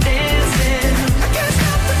 so keep dancing. I can't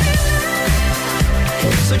stop the feeling.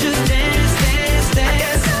 So just dance, dance,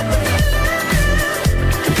 dance.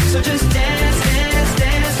 So just dance, dance,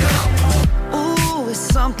 dance. Come on. Ooh, it's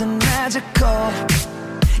something magical.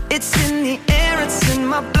 It's in the air, it's in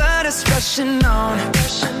my blood, it's rushing on.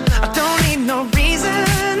 I don't need no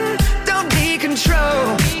reason, don't need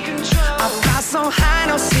control. I fly so high,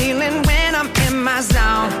 no ceiling when I'm in my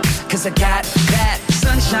zone. Cause I got that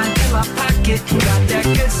sunshine in my pocket, got that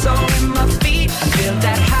good soul in my feet. I feel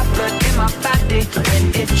that hot blood in my body when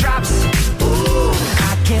it drops. Ooh,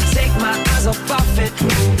 I can't take my eyes off of it.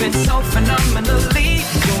 Moving so phenomenally.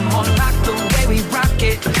 You're more like the way we rock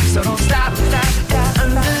it. So don't stop, stop, stop.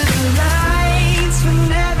 Under the lights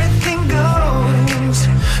when everything goes,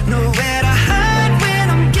 nowhere to hide when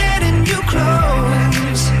I'm getting you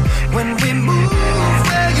close. When we move,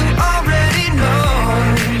 well, you already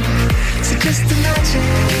know. So just imagine.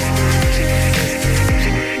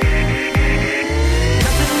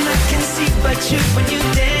 Nothing I can see but you when you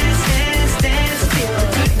dance, dance, dance. Feel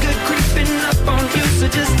good, good creeping up on you. So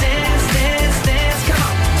just dance, dance, dance. Come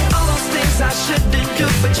on. All those things I shouldn't do,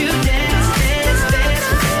 but you dance, dance, dance.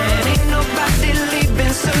 And ain't nobody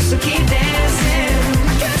leaving soon, so keep dancing.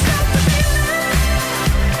 I can't stop the feeling.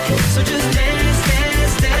 So just dance,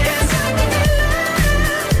 dance, dance.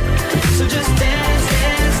 So just dance,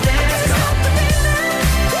 dance, dance.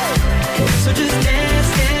 So just dance,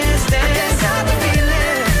 dance, dance. I can't stop the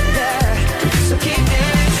feeling, yeah. So keep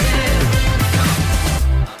dancing.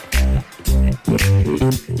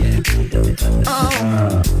 Oh,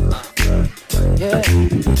 yeah,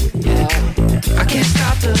 yeah. I can't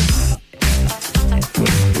stop the.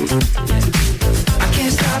 I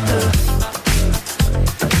can't stop the.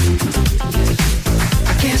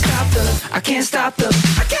 I can't stop the. I can't stop the.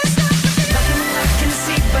 I can't stop the. Nothing I can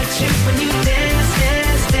see but you when you dance,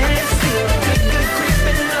 dance, dance. Feel good, good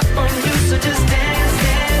creeping up on you. So just dance,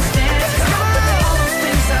 dance, dance. All those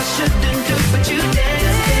things I shouldn't do, but you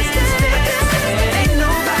dance, dance, dance. And ain't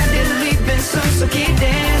nobody leaving soon, so keep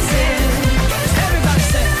dancing. Everybody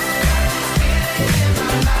say.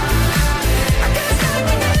 I can't stop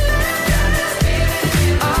the feeling.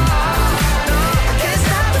 Oh, no, I can't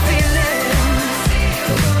stop the feeling.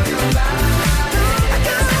 I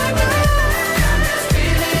can't stop the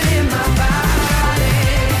feeling in my body.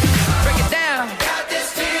 Break it down. Got this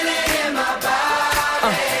feeling in my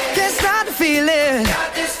body. Can't stop the feeling. Got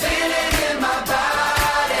this feeling in my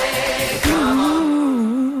body. Come on.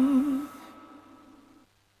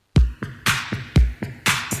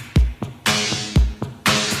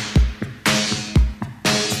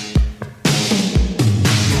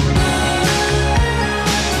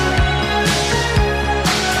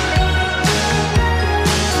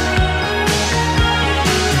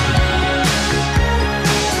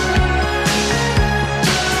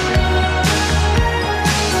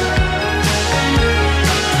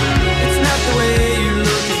 It's not the way you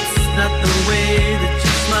look, it's not the way that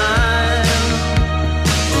you smile.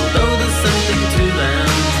 Although there's something to them.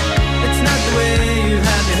 It's not the way you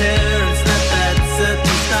have your hair, it's not that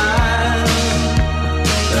certain style.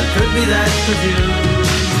 There could be that perfume.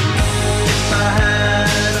 If I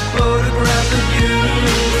had a photograph of you,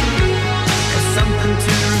 or something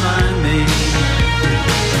to remind me,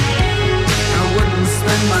 I wouldn't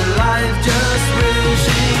spend my life just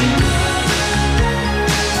wishing.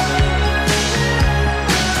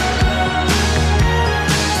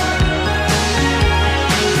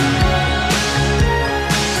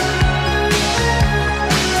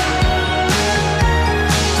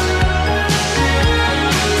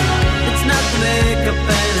 It's not the makeup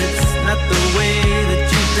and it's not the way that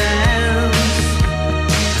you dance.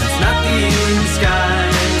 It's not the evening sky.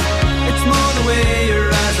 It's more the way your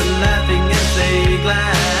eyes are laughing as they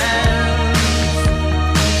glance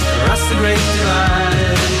across the great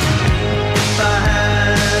divide. If I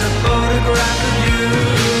had a photograph of you,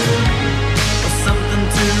 or something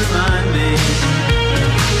to remind me,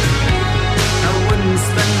 I wouldn't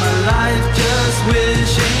spend my life just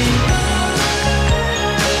wishing.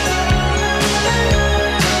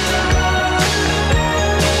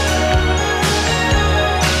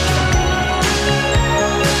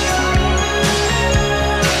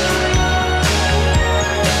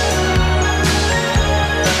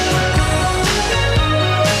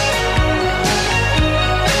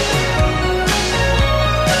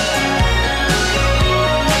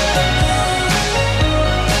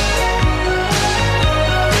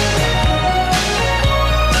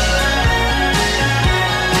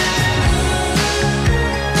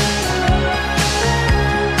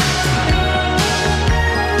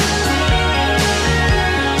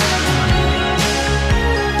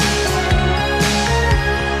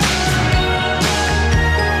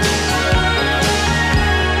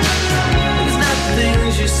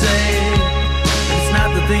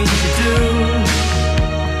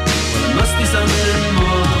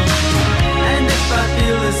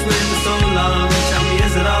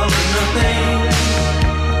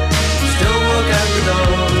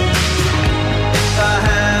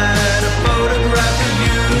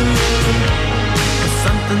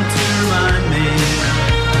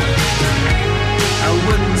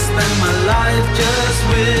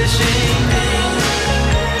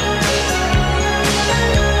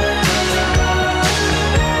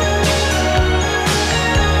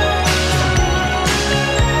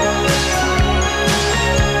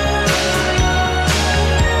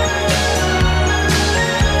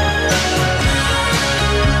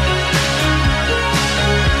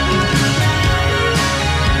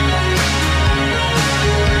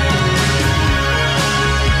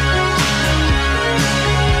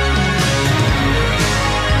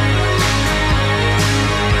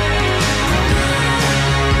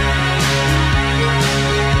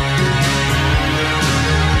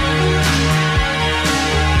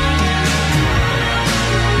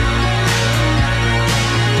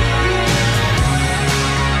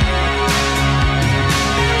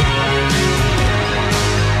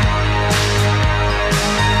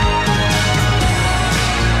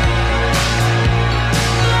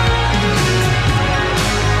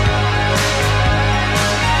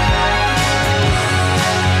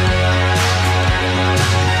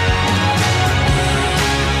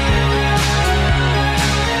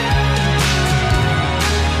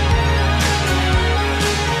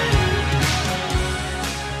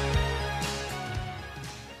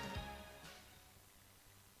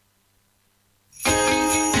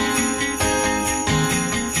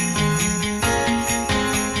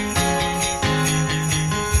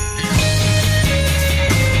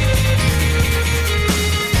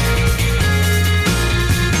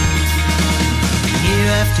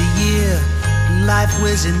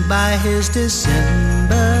 whizzing by, here's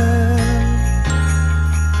December.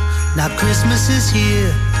 Now Christmas is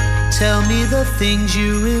here, tell me the things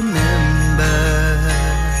you remember.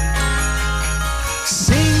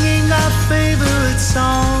 Singing our favorite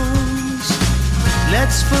songs,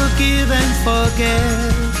 let's forgive and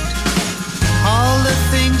forget all the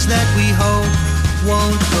things that we hope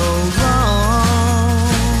won't go wrong.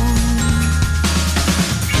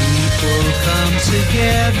 People come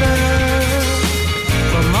together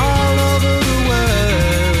from all over the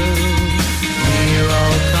world. We're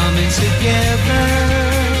all coming together.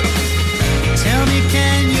 Tell me,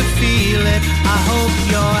 can you feel it? I hope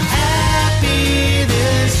you're happy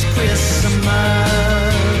this Christmas.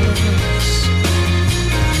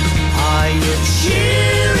 Are you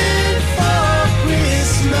cheering for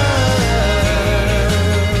Christmas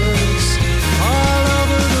all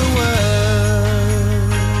over the world?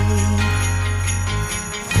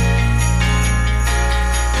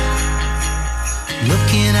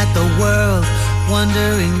 Looking at the world,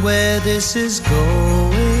 wondering where this is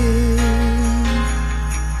going.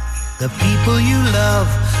 The people you love,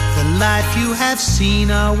 the life you have seen,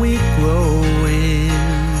 are we growing?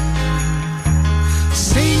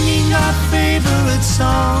 Singing our favorite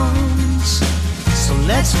songs, so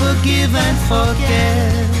let's forgive and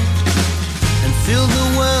forget, and fill the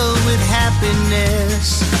world with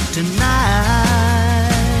happiness tonight.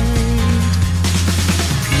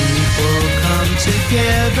 People come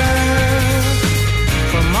together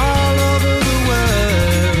from all over the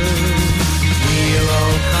world. We're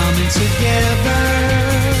all coming together.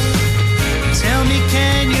 Tell me,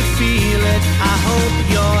 can you feel it? I hope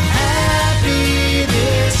you're happy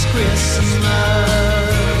this Christmas.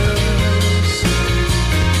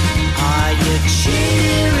 Are you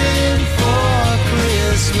cheering for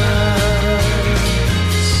Christmas?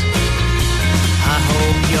 I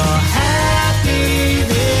hope you're happy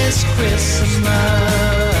this Christmas.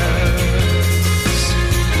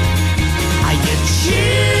 Are you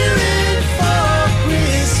cheering for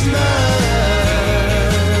Christmas?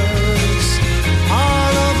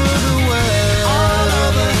 All over the world, all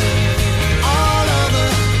over, all over,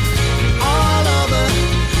 all over,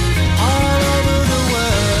 all over the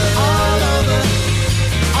world, all over,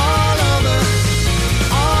 all over,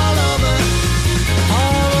 all over,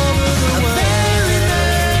 all over the world. A very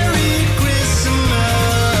Merry Christmas.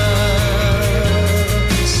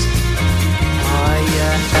 Are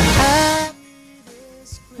you happy?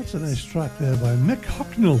 That's a nice track there by Mick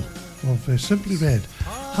Hucknall of Simply Red.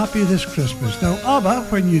 Happy this Christmas. Now, ABBA,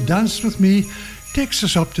 When You Dance With Me, takes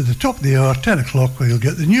us up to the top of the hour, 10 o'clock, where you'll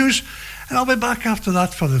get the news. And I'll be back after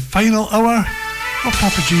that for the final hour of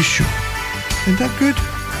Papa G's show. Isn't that good?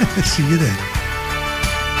 See you then.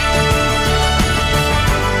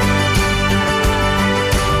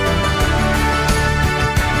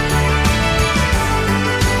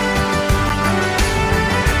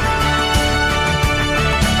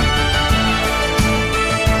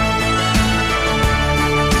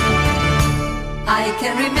 I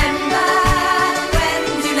can remember when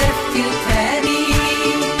you left Kilkenny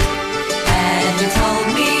and you told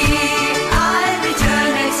me I'd return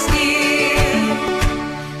next year.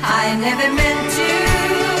 I never met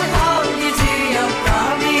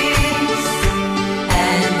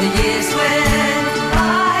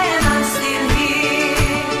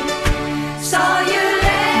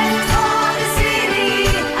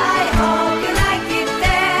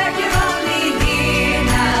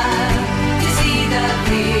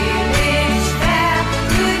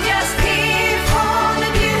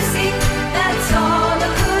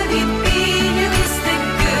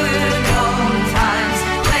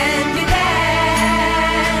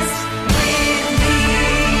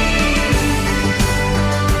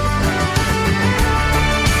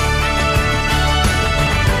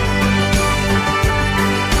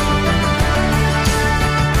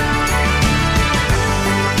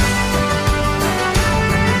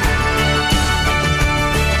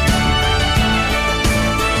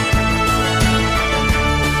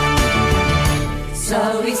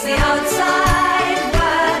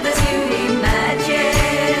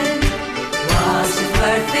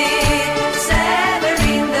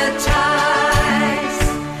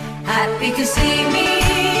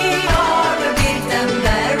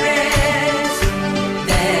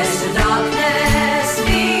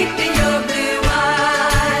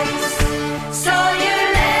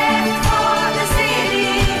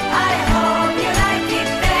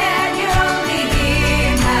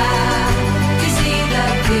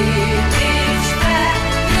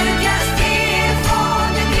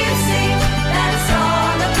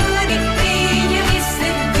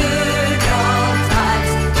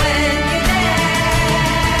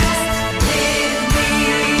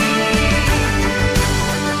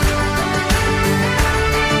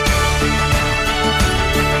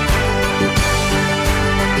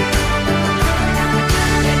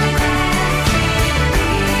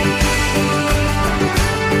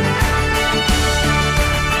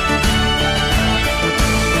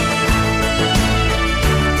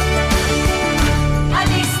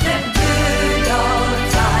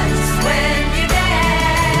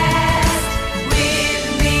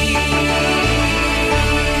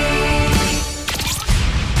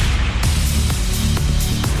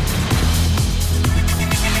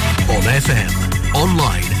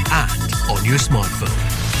on your smartphone.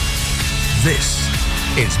 This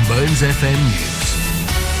is Mearns FM News.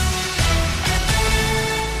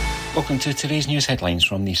 Welcome to today's news headlines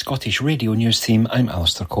from the Scottish Radio News team. I'm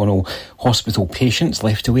Alistair Connell. Hospital patients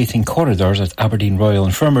left to wait in corridors at Aberdeen Royal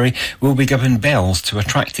Infirmary will be given bells to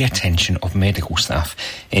attract the attention of medical staff.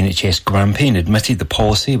 NHS Grampian admitted the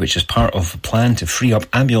policy, which is part of a plan to free up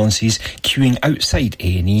ambulances queuing outside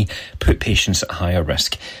A&E, put patients at higher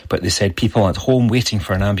risk. But they said people at home waiting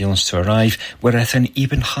for an ambulance to arrive were at an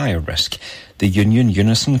even higher risk. The union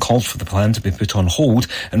Unison called for the plan to be put on hold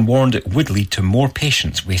and warned it would lead to more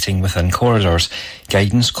patients waiting within corridors.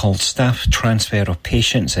 Guidance called Staff Transfer of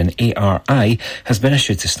Patients in ARI has been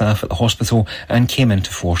issued to staff at the hospital and came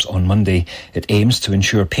into force on Monday. It aims to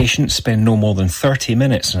ensure patients spend no more than 30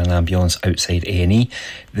 minutes in an ambulance outside A&E.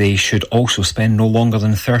 They should also spend no longer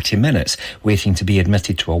than 30 minutes waiting to be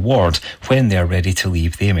admitted to a ward when they are ready to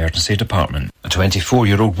leave the emergency department. A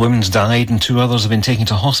 24-year-old woman's died and 2 others have been taken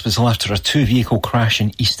to hospital after a 2-vehicle crash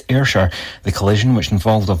in East Ayrshire. The collision, which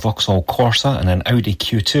involved a Vauxhall Corsa and an Audi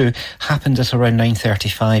Q2, happened at around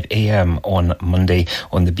 9:35am on Monday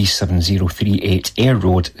on the B7038 Ayr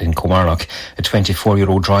Road in Kilmarnock. A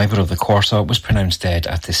 24-year-old driver of the Corsa was pronounced dead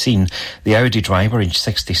at the scene. The Audi driver, aged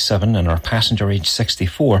 67, and her passenger, aged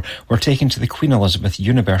 64, were taken to the Queen Elizabeth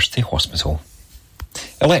University Hospital.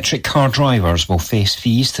 Electric car drivers will face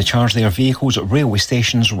fees to charge their vehicles at railway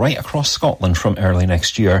stations right across Scotland from early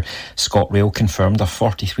next year. ScotRail confirmed a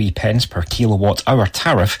 43 pence per kilowatt hour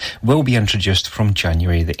tariff will be introduced from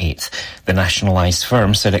January the 8th. The nationalised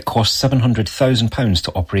firm said it costs £700,000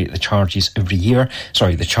 to operate the chargers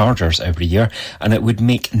every year, and it would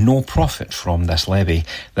make no profit from this levy.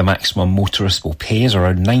 The maximum motorists will pay is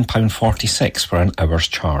around £9.46 for an hour's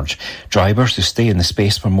charge. Drivers who stay in the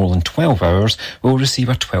space for more than 12 hours will receive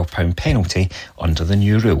a £12 penalty under the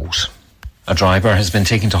new rules. A driver has been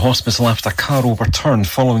taken to hospital after a car overturned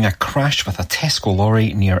following a crash with a Tesco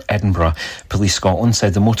lorry near Edinburgh. Police Scotland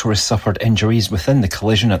said the motorist suffered injuries within the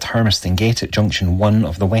collision at Hermiston Gate at junction 1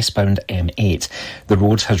 of the westbound M8. The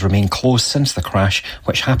road has remained closed since the crash,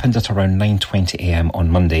 which happened at around 9:20am on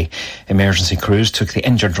Monday. Emergency crews took the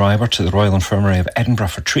injured driver to the Royal Infirmary of Edinburgh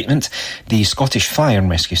for treatment. The Scottish Fire and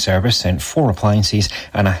Rescue Service sent 4 appliances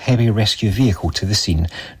and a heavy rescue vehicle to the scene.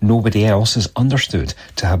 Nobody else is understood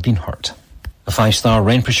to have been hurt. A 5-star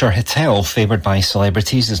Renfrewshire hotel favoured by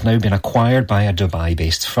celebrities has now been acquired by a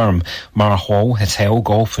Dubai-based firm. Mara Hall Hotel,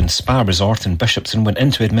 Golf and Spa Resort in Bishopton went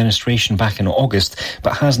into administration back in August,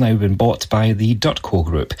 but has now been bought by the Dutco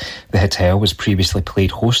Group. The hotel was previously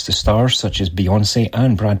played host to stars such as Beyoncé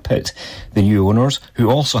and Brad Pitt. The new owners,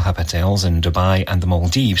 who also have hotels in Dubai and the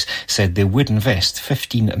Maldives, said they would invest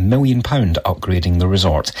 £15 million upgrading the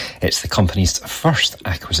resort. It's the company's first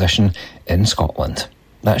acquisition in Scotland.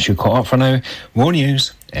 That's you caught up for now. More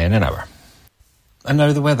news in an hour. And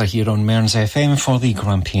now the weather here on Mearns FM for the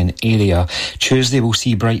Grampian area. Tuesday will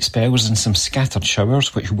see bright spells and some scattered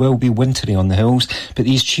showers, which will be wintry on the hills, but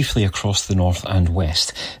these chiefly across the north and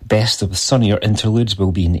west. Best of the sunnier interludes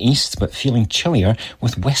will be in the east, but feeling chillier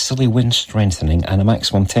with westerly winds strengthening and a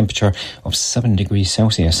maximum temperature of 7 degrees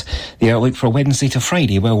Celsius. The outlook for Wednesday to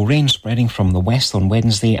Friday, well, rain spreading from the west on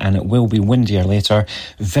Wednesday and it will be windier later.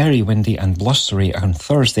 Very windy and blustery on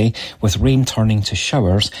Thursday, with rain turning to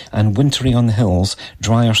showers and wintry on the hills.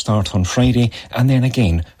 Drier start on Friday and then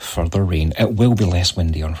again further rain. It will be less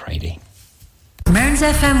windy on Friday. Mearns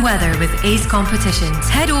FM weather with Ace Competitions.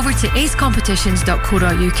 Head over to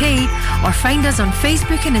acecompetitions.co.uk or find us on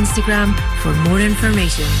Facebook and Instagram for more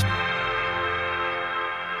information.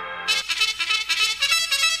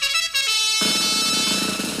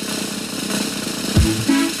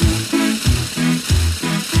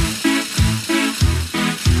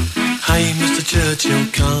 Hey, Mr. Churchill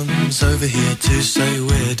comes over here to say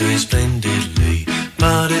we're doing splendidly.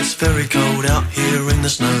 But it's very cold out here in the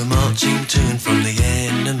snow, marching to and from the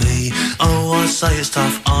enemy. Oh, I say it's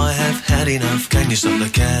tough, I have had enough. Can you stop the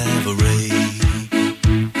cavalry?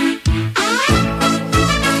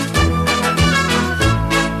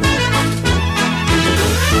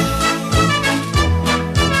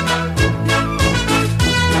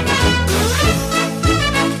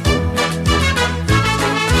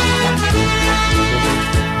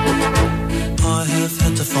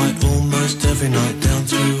 Every night down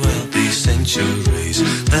throughout these centuries.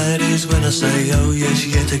 That is when I say, oh yes,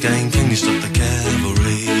 yet again, can you stop the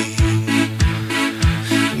cavalry?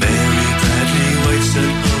 Mary Bradley waits at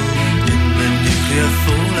home in the nuclear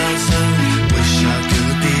fallout zone. Wish I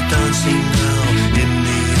could be dancing now in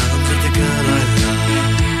the arms of the girl I love.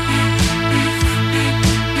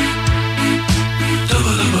 Dum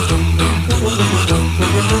dum dum dum dum dum dum dum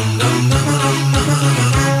dum dum dum dum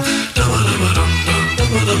dum dum.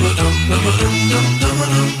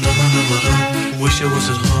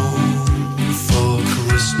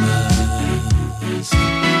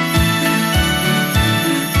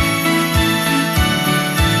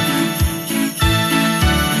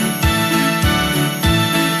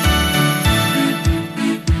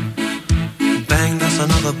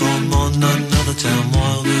 bomb on another town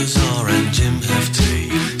while Lazar and Jim have tea.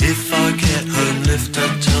 If I get home, lift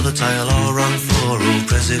up, tell the tale, I'll run for all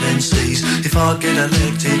presidencies. If I get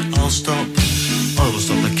elected, I will stop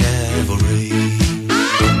the cavalry.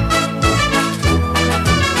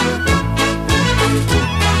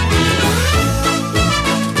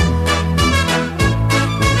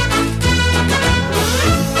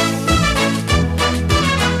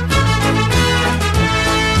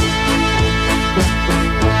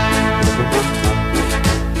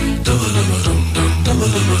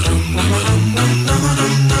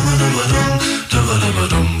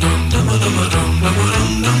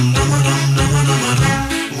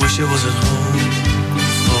 Wish I was at home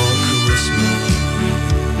for Christmas.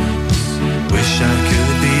 Wish I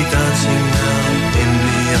could be dancing now in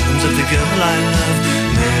the arms of the girl I love.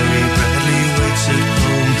 Mary Bradley waits at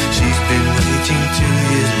home. She's been waiting 2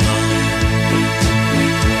 years long.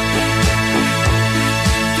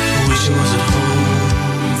 Wish I was at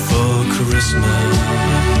home for Christmas.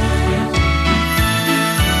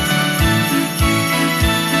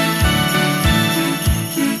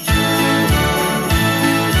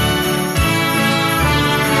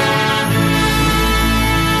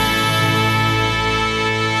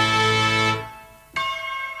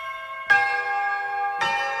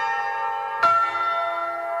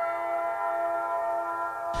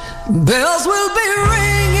 Bells will be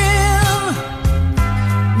ringing,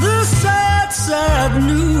 the sad, sad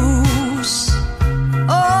news.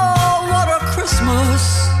 Oh, what a Christmas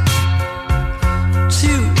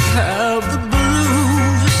to have the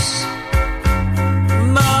blues.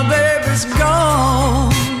 My baby's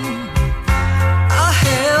gone, I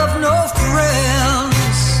have no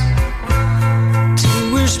friends to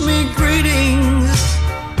wish me greetings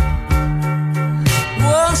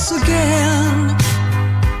once again.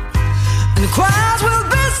 The choirs will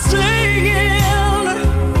be singing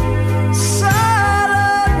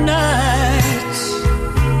silent nights,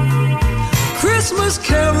 Christmas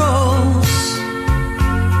carols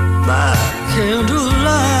by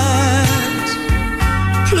candlelight.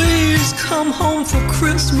 Please come home for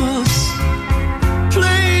Christmas.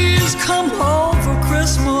 Please come home for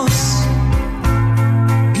Christmas.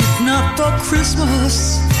 If not for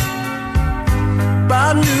Christmas,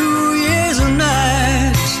 by New Year's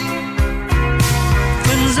night.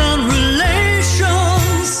 Friends and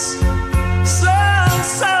relations, send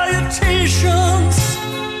salutations.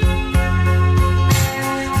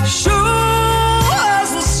 Sure as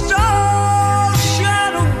the stars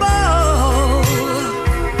shine above,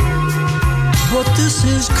 but this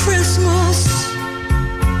is Christmas.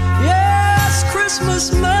 Yes,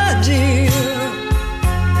 Christmas, my dear.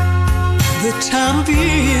 The time of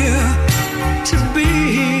year to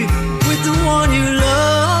be with the one you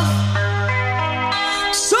love.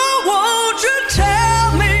 So won't you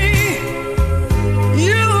tell me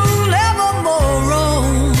you'll never more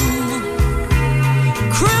roam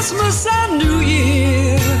Christmas and New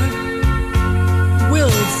Year will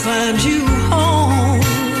find you home.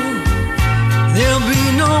 There'll be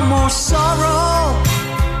no more sorrow,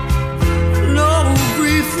 no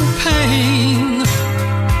grief or pain,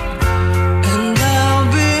 and I'll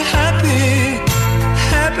be happy,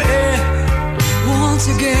 happy once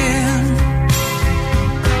again.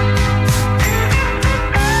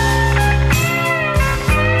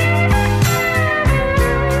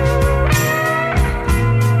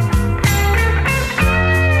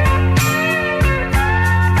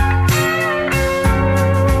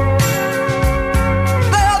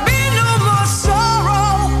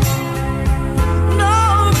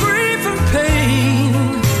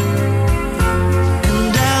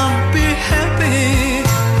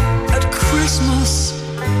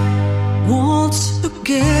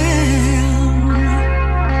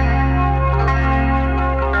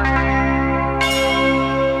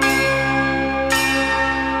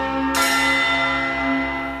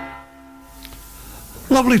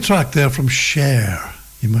 Lovely track there from Cher.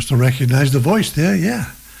 You must have recognised the voice there,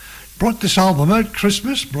 yeah. Brought this album out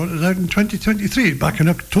Christmas, brought it out in 2023, back in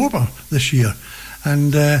October this year.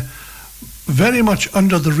 And very much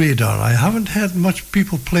under the radar. I haven't had much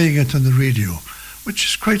people playing it on the radio, which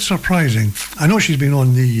is quite surprising. I know she's been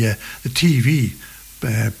on the TV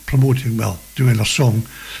promoting, well, doing her song.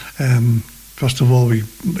 First of all,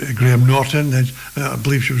 Graham Norton, and I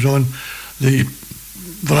believe she was on the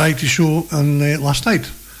variety show on last night,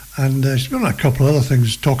 and she's been on a couple of other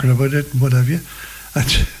things talking about it and what have you,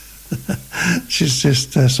 and she's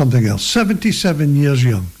just something else. 77 years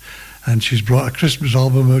young, and she's brought a Christmas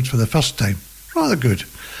album out for the first time. Rather good,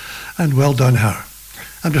 and well done her.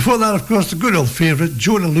 And before that, of course, the good old favourite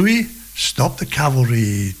Jona Lewie, Stop the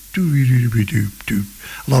Cavalry. Doo-doo-doo-doo-doo.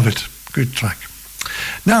 Love it. Good track.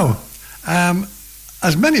 Now,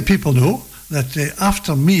 as many people know, that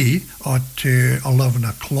after me at 11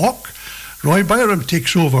 o'clock, Roy Byram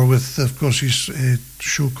takes over with, of course, his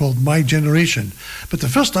show called My Generation. But the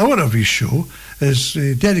first hour of his show is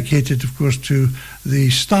dedicated, of course, to the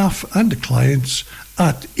staff and the clients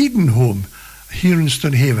at Eden Home here in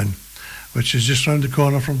Stonehaven, which is just round the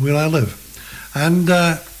corner from where I live. And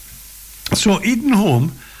so Eden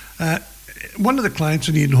Home, one of the clients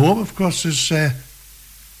in Eden Home, of course, is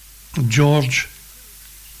George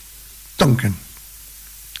Duncan.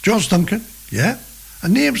 George Duncan, yeah. A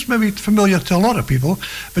name's maybe familiar to a lot of people,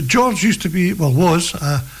 but George used to be, well, was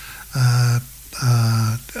an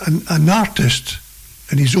artist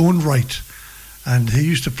in his own right. And he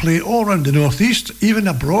used to play all around the Northeast, even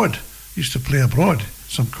abroad. He used to play abroad,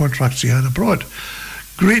 some contracts he had abroad.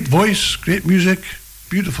 Great voice, great music,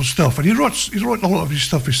 beautiful stuff. And he wrote a lot of his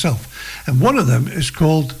stuff himself. And one of them is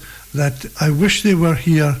called that I Wish They Were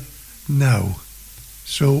Here Now.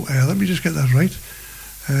 So let me just get that right.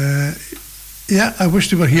 Yeah, I wish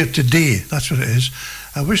they were here today. That's what it is.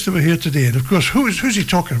 I wish they were here today. And of course, who's he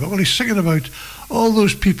talking about? Well, he's singing about all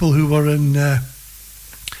those people who were in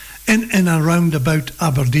and around about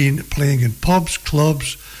Aberdeen, playing in pubs,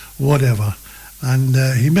 clubs, whatever. And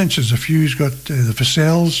he mentions a few. He's got the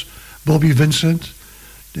Vassels, Bobby Vincent,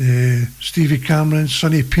 Stevie Cameron,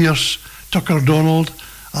 Sonny Pierce, Tucker Donald,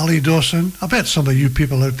 Ali Dawson. I bet some of you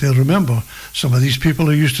people out there remember some of these people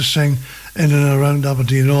who used to sing in and around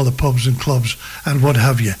Aberdeen, all the pubs and clubs and what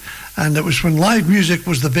have you. And it was when live music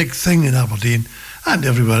was the big thing in Aberdeen and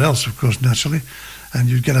everywhere else, of course, naturally. And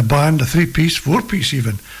you'd get a band, a 3-piece, 4-piece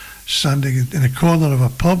even, standing in a corner of a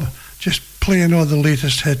pub, just playing all the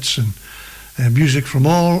latest hits and music from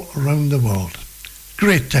all around the world.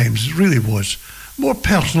 Great times, it really was. More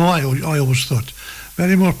personal, I always thought.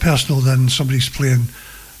 Very more personal than somebody's playing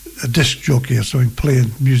a disc jockey or something,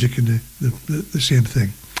 playing music in the same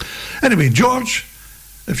thing. Anyway, George,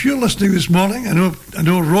 if you're listening this morning, I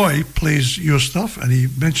know Roy plays your stuff, and he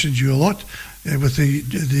mentions you a lot with the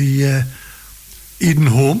Eden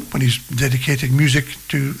Home, when he's dedicating music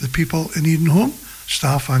to the people in Eden Home,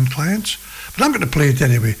 staff and clients. But I'm going to play it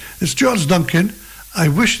anyway. It's George Duncan, I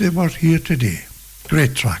Wish They Were Here Today.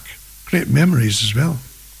 Great track. Great memories as well.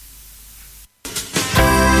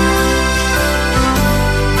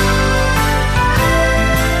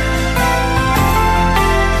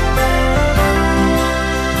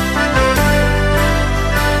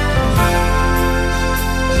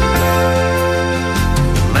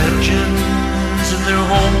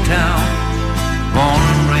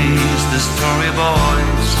 Story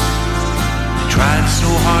boys tried so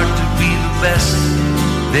hard to be the best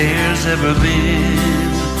there's ever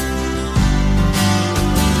been,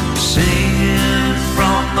 singing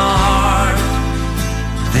from the heart.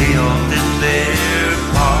 They all did their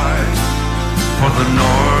part for the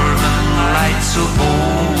northern lights of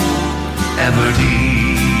old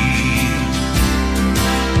Aberdeen.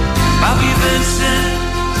 Bobby Vincent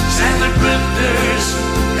sang the drifters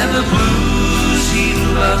and the blues he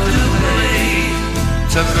loved to play.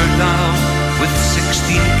 Tucker Donald with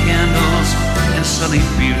 16 candles and Sonny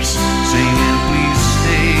Pierce singing Please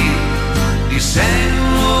Stay. He sang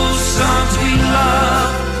those songs we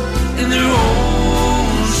love in their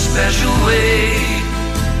own special way.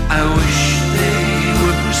 I wish they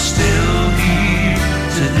were still here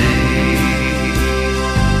today.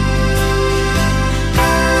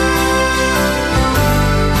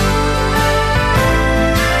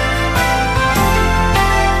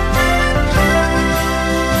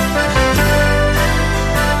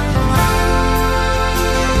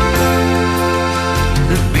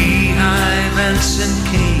 And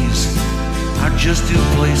K's are just two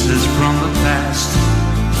places from the past.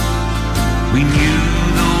 We knew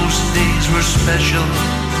those days were special,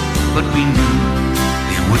 but we knew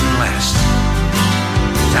they wouldn't last.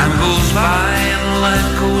 Time goes by and life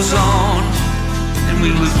goes on, and we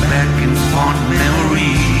look back in fond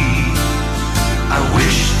memory. I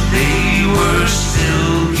wish they were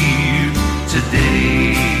still here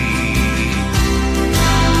today.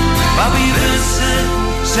 Bobby Vincent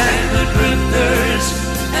sang the drifters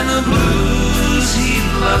and the blues he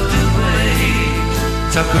loved to play.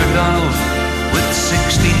 Tucker Donald with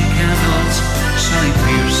 16 candles, Sonny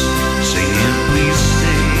Pierce singing Please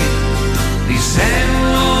Stay. They sang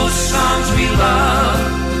those songs we love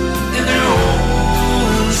in their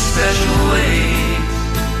own special way.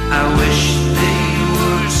 I wish they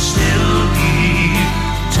were still here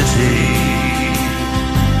today.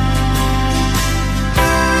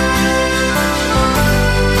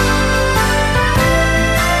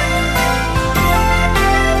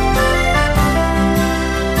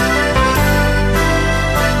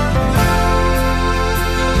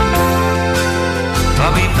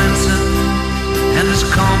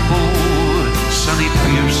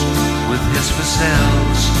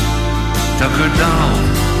 tuckered down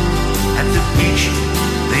at the beach.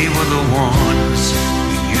 They were the ones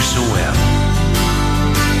we knew so well.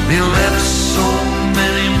 They left so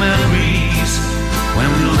many memories when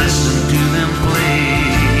we listened to them play.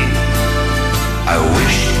 I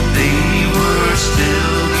wish they were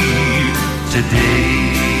still here today.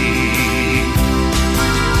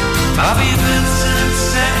 Bobby Vincent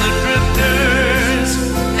sang the Drifters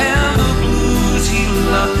and the blues he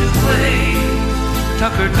loved to play.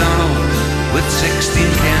 Tuckered down with 16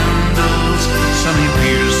 candles, Sonny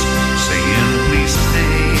Pierce saying please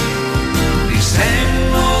stay. They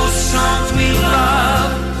sang those songs we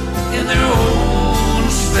love in their own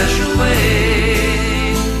special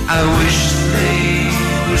way. I wish they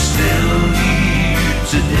were still here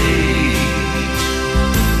today.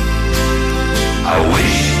 I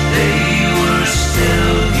wish they were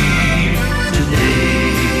still here today.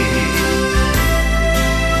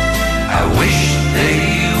 I wish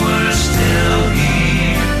they were still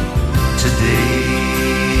here today.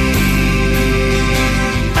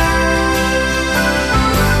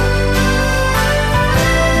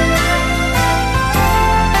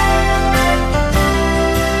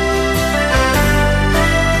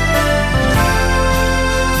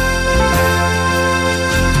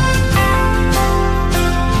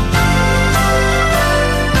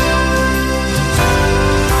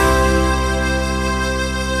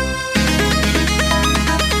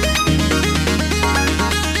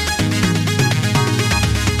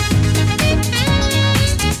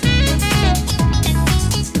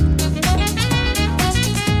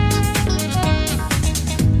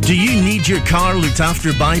 Do you need your car looked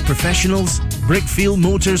after by professionals? Brickfield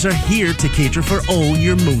Motors are here to cater for all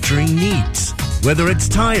your motoring needs. Whether it's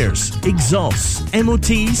tyres, exhausts,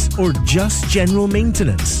 MOTs or just general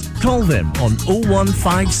maintenance, call them on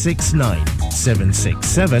 01569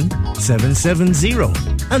 767 770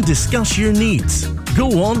 and discuss your needs.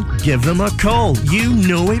 Go on, give them a call. You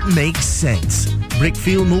know it makes sense.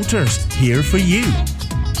 Brickfield Motors, here for you.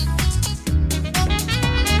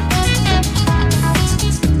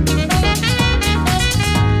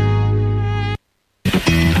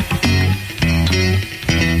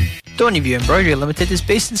 Stoneyview Embroidery Limited is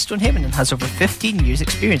based in Stonehaven and has over 15 years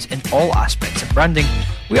experience in all aspects of branding.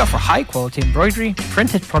 We offer high quality embroidery,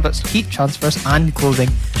 printed products, heat transfers and clothing.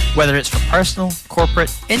 Whether it's for personal,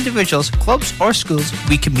 corporate, individuals, clubs or schools,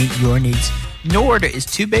 we can meet your needs. No order is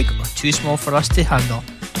too big or too small for us to handle.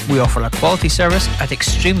 We offer a quality service at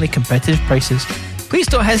extremely competitive prices. Please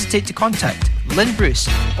don't hesitate to contact Lynn Bruce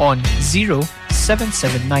on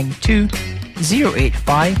 07792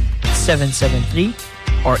 085 773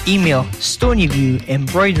 or email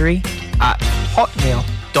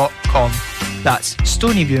stonyviewembroidery@hotmail.com. That's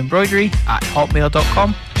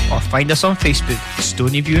stonyviewembroidery@hotmail.com or find us on Facebook,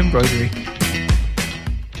 Stonyview Embroidery.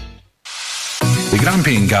 The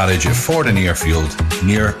Grampian Garage at Ford and Airfield,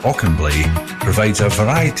 near Auchenblay, provides a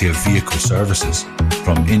variety of vehicle services,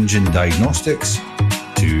 from engine diagnostics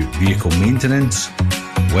to vehicle maintenance,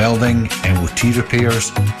 welding, MOT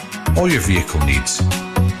repairs, all your vehicle needs.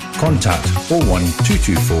 Contact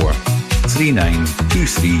 01224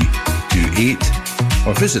 392328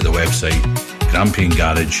 or visit the website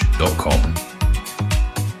grampiangarage.com.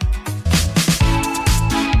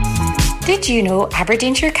 Did you know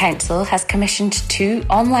Aberdeenshire Council has commissioned 2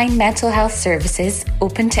 online mental health services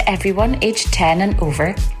open to everyone aged 10 and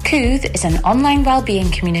over? Cooth is an online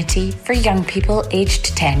wellbeing community for young people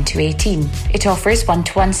aged 10 to 18. It offers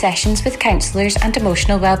one-to-one sessions with counsellors and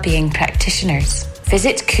emotional wellbeing practitioners.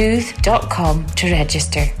 Visit cooth.com to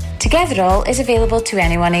register. Togetherall is available to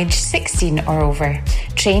anyone aged 16 or over.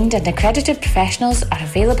 Trained and accredited professionals are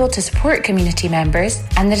available to support community members,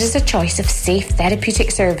 and there is a choice of safe therapeutic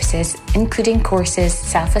services, including courses,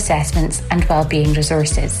 self-assessments and wellbeing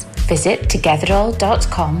resources. Visit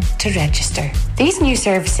togetherall.com to register. These new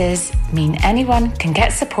services mean anyone can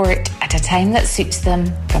get support at a time that suits them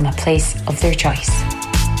from a place of their choice.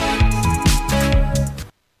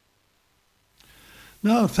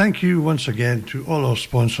 Now, thank you once again to all our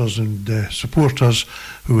sponsors and supporters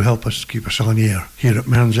who help us keep us on air here at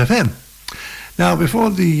Mearns FM. Now, before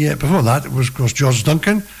that, it was, of course, George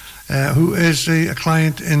Duncan, who is a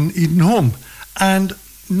client in Edenholme. And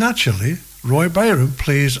naturally, Roy Byram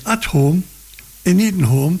plays at home in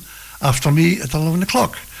Edenholme after me at 11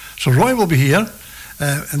 o'clock. So Roy will be here,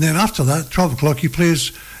 and then after that, 12 o'clock, he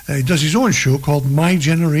does his own show called My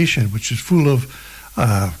Generation, which is full of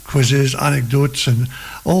quizzes, anecdotes, and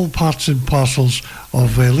all parts and parcels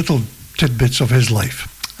of little tidbits of his life.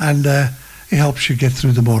 And he helps you get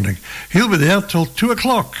through the morning. He'll be there till 2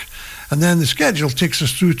 o'clock. And then the schedule takes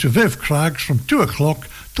us through to Viv Craggs from 2 o'clock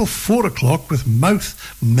till 4 o'clock with Mouth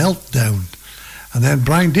Meltdown. And then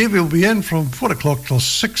Brian Davey will be in from 4 o'clock till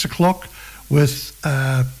 6 o'clock with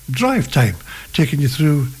Drive Time, taking you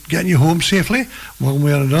through, getting you home safely, one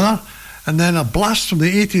way or another. And then a blast from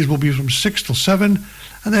the 80s will be from 6 till 7.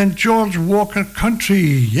 And then George Walker Country.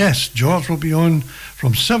 Yes, George will be on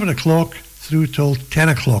from 7 o'clock through till 10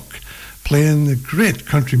 o'clock, playing the great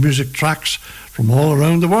country music tracks from all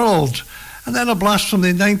around the world. And then a blast from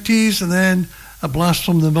the 90s, and then a blast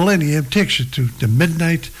from the millennium takes you to the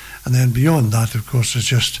midnight. And then beyond that, of course, is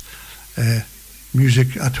just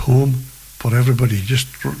music at home for everybody, just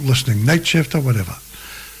listening, night shift or whatever.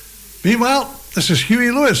 Meanwhile, this is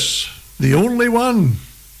Huey Lewis, The Only One.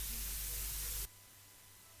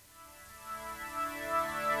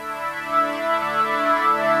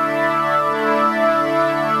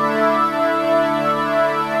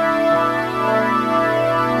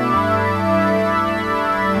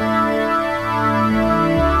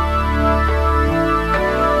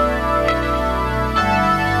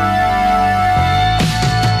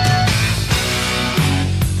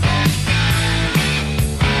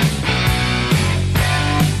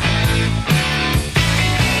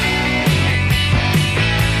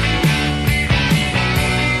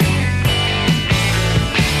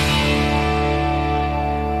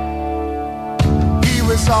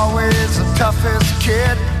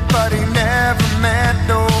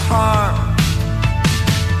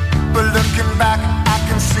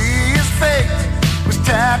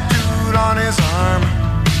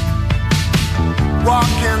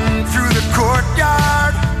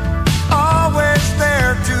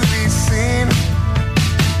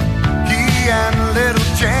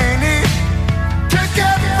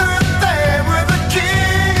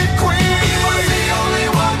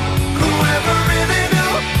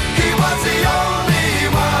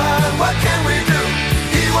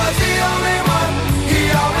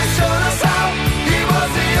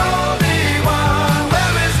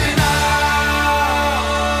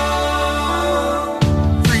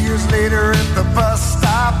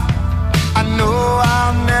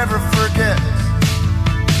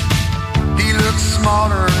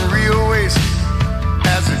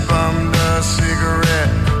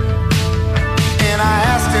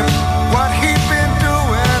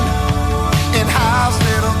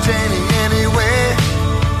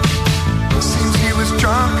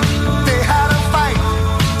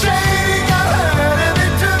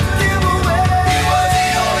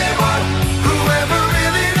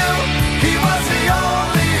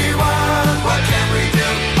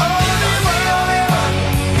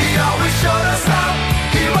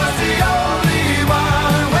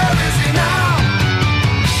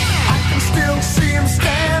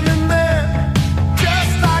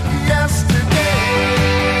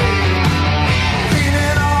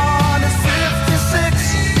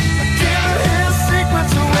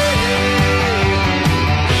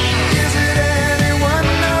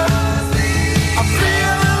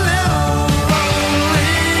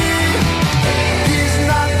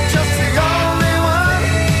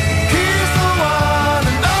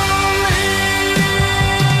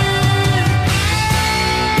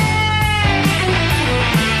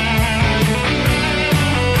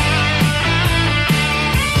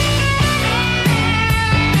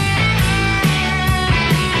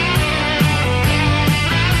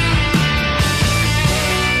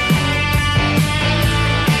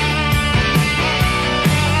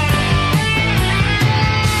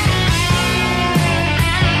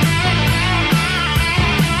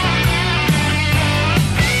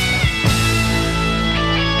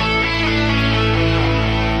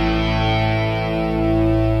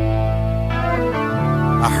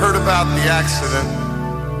 Accident.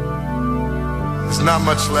 There's not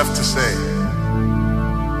much left to say.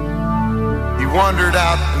 He wandered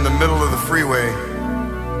out in the middle of the freeway.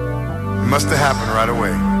 It must have happened right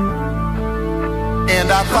away.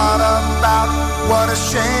 And I thought about what a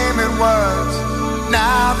shame it was,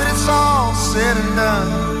 now that it's all said and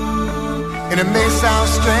done. And it may sound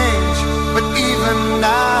strange, but even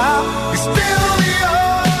now, he's still the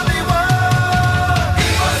only one. He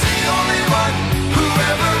was the only one who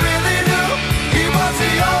ever really knew. He was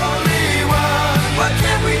the only one. What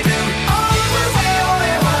can we do? Oh, he was the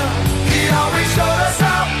only one. He always showed us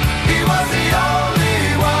how. He was the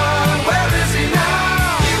only one. Where is he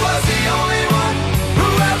now? He was the only one who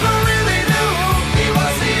ever really knew. He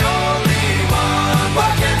was the only one.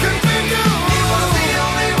 What can we do? He was the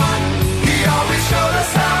only one. He always showed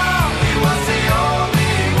us how. He was the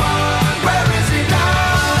only one. Where is he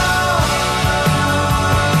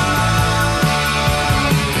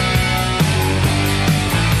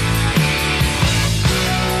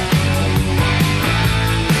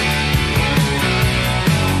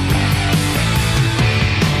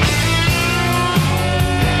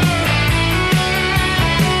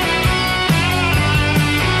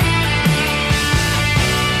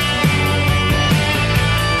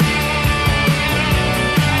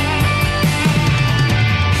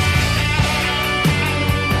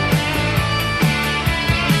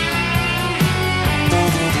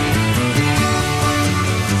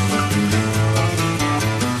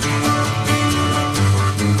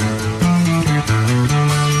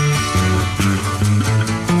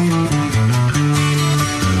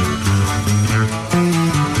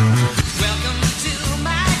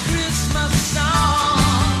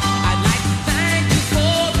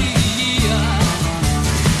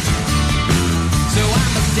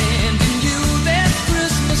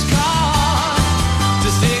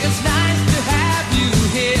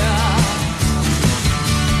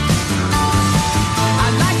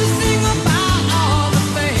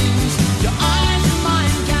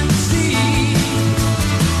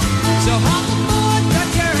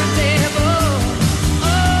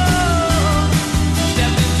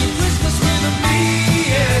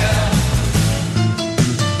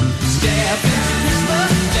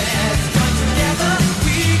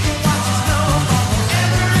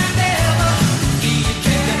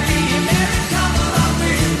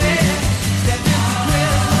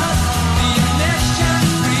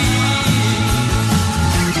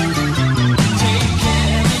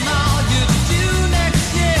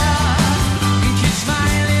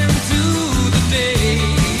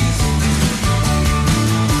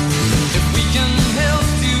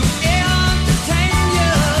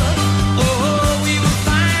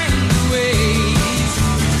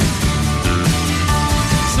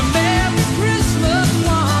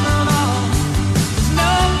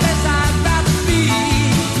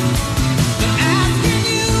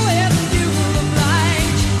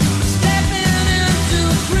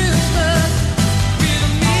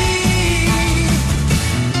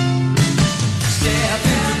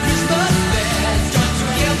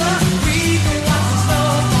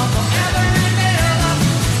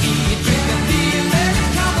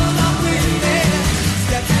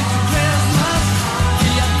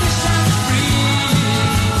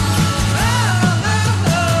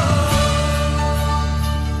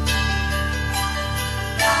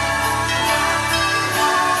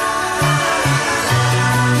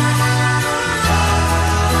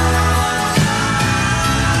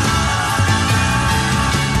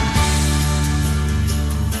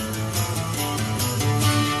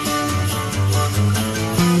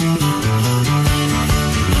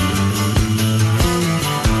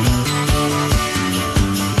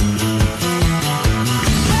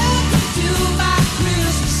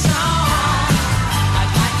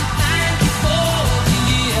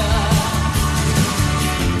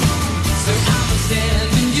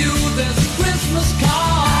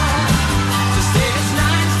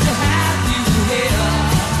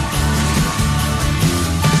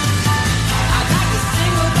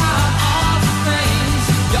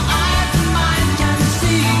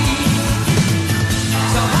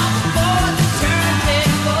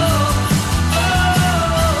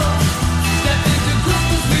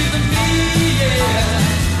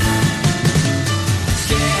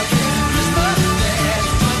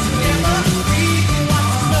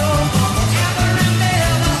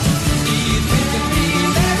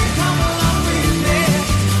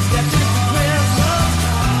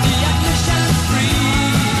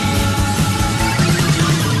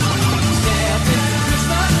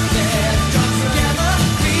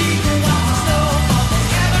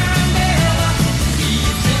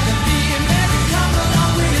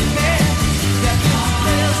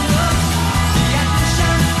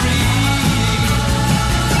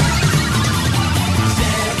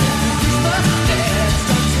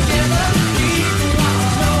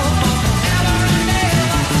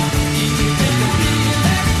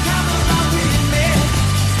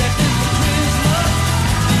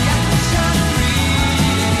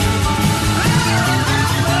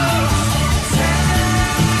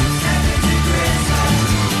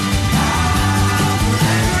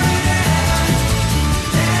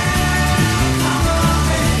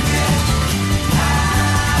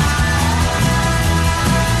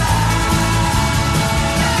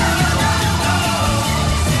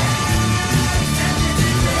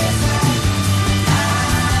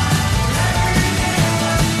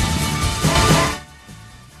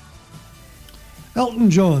Elton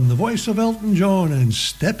John, the voice of Elton John, and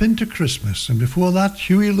Step Into Christmas. And before that,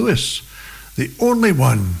 Huey Lewis, The Only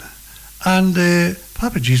One. And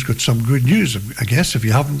Papa G's got some good news, I guess, if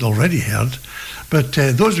you haven't already heard. But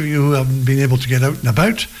those of you who haven't been able to get out and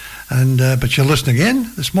about, but you're listening in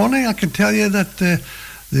this morning, I can tell you that the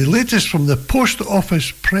latest from the Post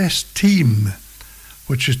Office press team,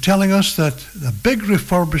 which is telling us that the big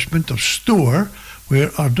refurbishment of store where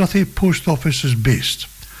Arduthy Post Office is based.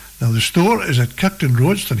 Now, the store is at Kirkton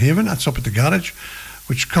Road, Stonehaven. That's up at the garage,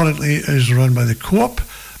 which currently is run by the Co-op,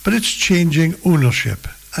 but it's changing ownership,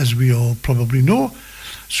 as we all probably know.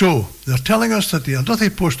 So, they're telling us that the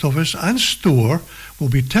Arduthy Post Office and store will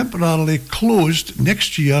be temporarily closed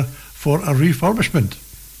next year for a refurbishment.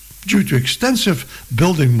 Due to extensive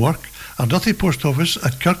building work, Arduthy Post Office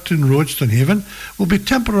at Kirkton Road, Stonehaven will be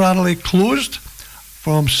temporarily closed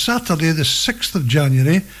from Saturday the 6th of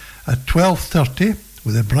January at 12:30,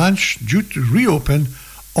 with a branch due to reopen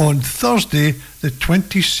on Thursday the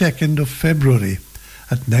 22nd of February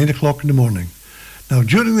at 9 o'clock in the morning. Now,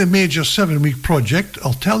 during the major 7-week project,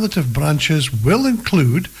 alternative branches will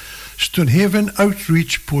include Stonehaven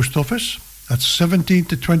Outreach Post Office at 17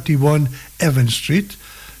 to 21 Evan Street,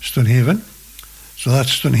 Stonehaven, So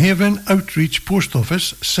that's Stonehaven Outreach Post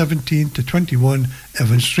Office, 17 to 21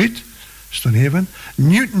 Evans Street, Stonehaven.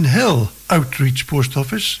 Newton Hill Outreach Post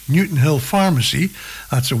Office, Newton Hill Pharmacy,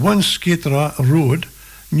 that's at 1 Skatera Road,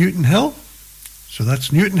 Newton Hill. So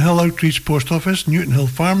that's Newton Hill Outreach Post Office, Newton Hill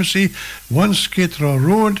Pharmacy, 1 Skatera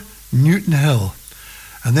Road, Newton Hill.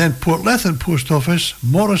 And then Portlethen Post Office,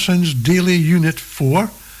 Morrison's Daily Unit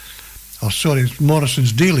 4.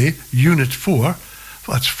 Morrison's Daily Unit 4.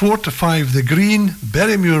 That's 4 to 5 The Green,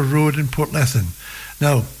 Berrymure Road in Portlethen.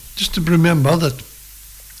 Now, just to remember that,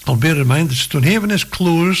 I'll bear in mind that Stonehaven is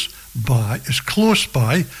close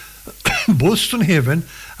by. Both Stonehaven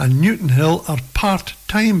and Newton Hill are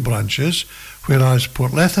part-time branches, whereas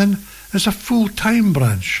Portlethen is a full-time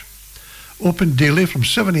branch. Open daily from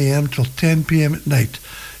 7 a.m. till 10 p.m. at night.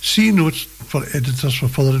 See notes for editors for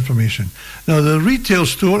further information. Now, the retail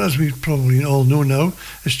store, as we probably all know now,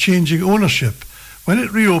 is changing ownership. When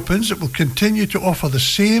it reopens, it will continue to offer the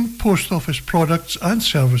same post office products and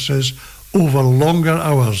services over longer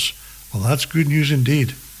hours. Well, that's good news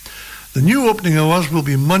indeed. The new opening hours will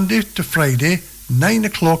be Monday to Friday, 9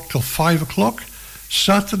 o'clock till 5 o'clock.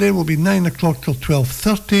 Saturday will be 9 o'clock till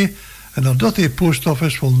 12:30, and Arduthy Post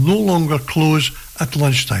Office will no longer close at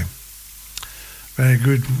lunchtime. Very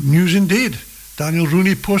good news indeed. Daniel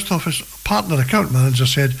Rooney, Post Office Partner Account Manager,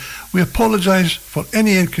 said, "We apologise for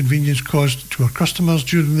any inconvenience caused to our customers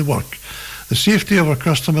during the work. The safety of our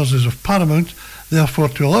customers is of paramount. Therefore,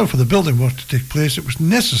 to allow for the building work to take place, it was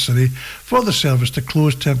necessary for the service to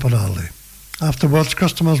close temporarily. Afterwards,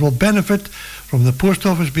 customers will benefit from the post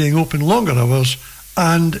office being open longer hours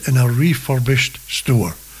and in a refurbished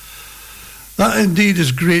store." That indeed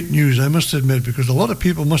is great news, I must admit, because a lot of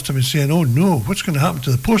people must have been saying, "Oh no, what's going to happen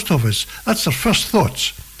to the post office?" That's their first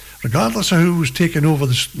thoughts, regardless of who was taking over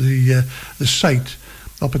the site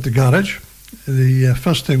up at the garage. The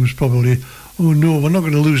first thing was probably, "Oh no, we're not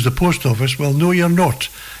going to lose the post office." Well, no, you're not.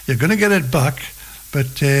 You're going to get it back,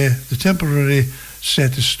 but the temporary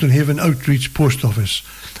set is Stonehaven Outreach Post Office,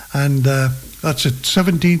 and that's at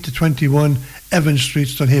 17 to 21 Evans Street,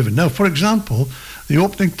 Stonehaven. Now, for example, the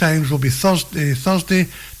opening times will be Thursday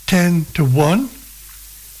 10 to 1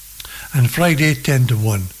 and Friday 10 to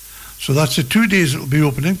 1. So that's the 2 days it will be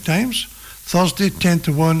opening times, Thursday 10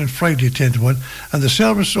 to 1 and Friday 10 to 1. And the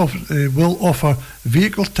service will offer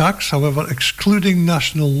vehicle tax, however, excluding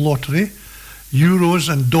national lottery, euros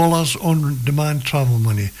and dollars on-demand travel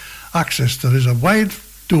money. Access, there is a wide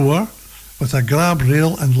door with a grab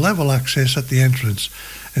rail and level access at the entrance.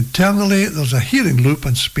 Internally, there's a hearing loop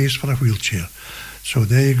and space for a wheelchair. So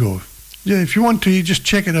there you go. Yeah, if you want to, you just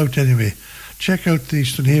check it out anyway. Check out the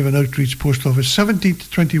Stonehaven Outreach Post Office, 17 to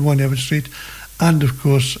 21 Evans Street, and of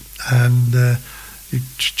course, you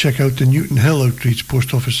check out the Newton Hill Outreach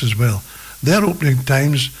Post Office as well. Their opening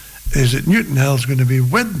times is at Newton Hill is going to be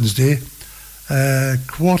Wednesday,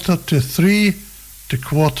 4:45 to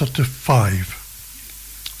 4:45.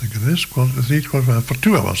 I think it is 4:45 to 4:45 for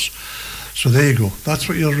 2 hours. So there you go. That's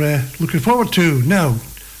what you're looking forward to. Now,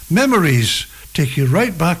 memories take you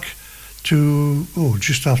right back to,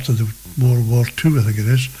 just after the World War II, I think it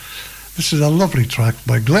is. This is a lovely track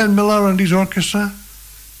by Glenn Miller and his orchestra,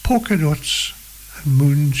 Polka Dots and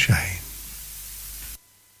Moonshine.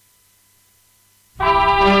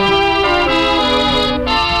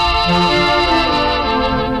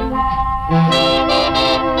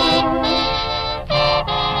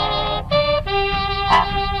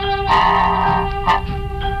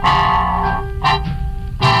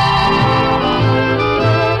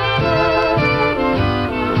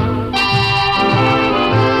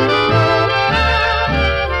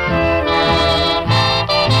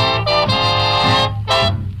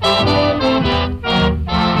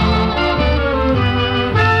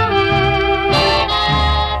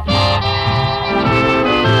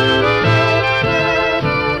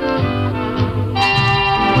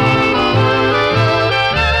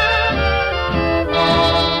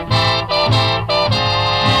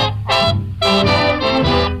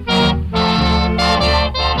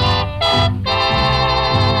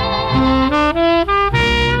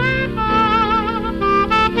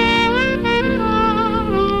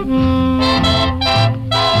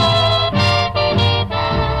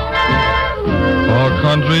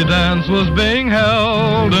 Was being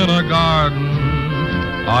held in a garden.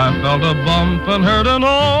 I felt a bump and heard an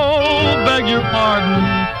 "Oh, beg your pardon."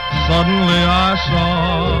 Suddenly I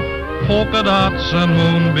saw polka dots and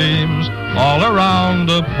moonbeams all around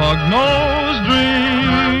a pug-nosed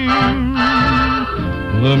dream.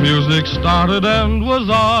 The music started and was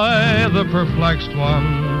I the perplexed one?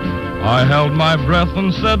 I held my breath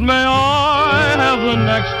and said, "May I have the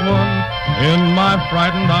next one?" In my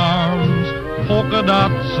frightened arms, polka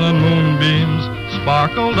dots and moonbeams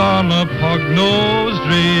sparkled on a pug-nosed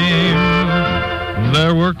dream.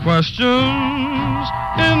 There were questions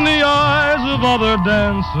in the eyes of other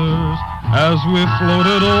dancers as we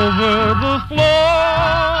floated over the floor.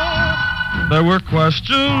 There were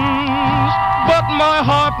questions, but my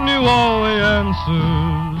heart knew all the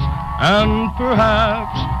answers, and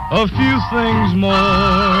perhaps a few things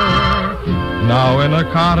more. Now in a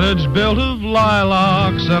cottage built of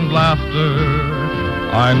lilacs and laughter,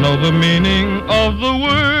 I know the meaning of the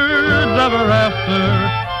words ever after,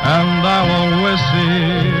 and I'll always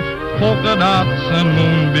see polka dots and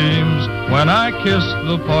moonbeams when I kiss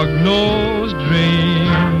the pug-nosed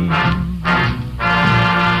dream.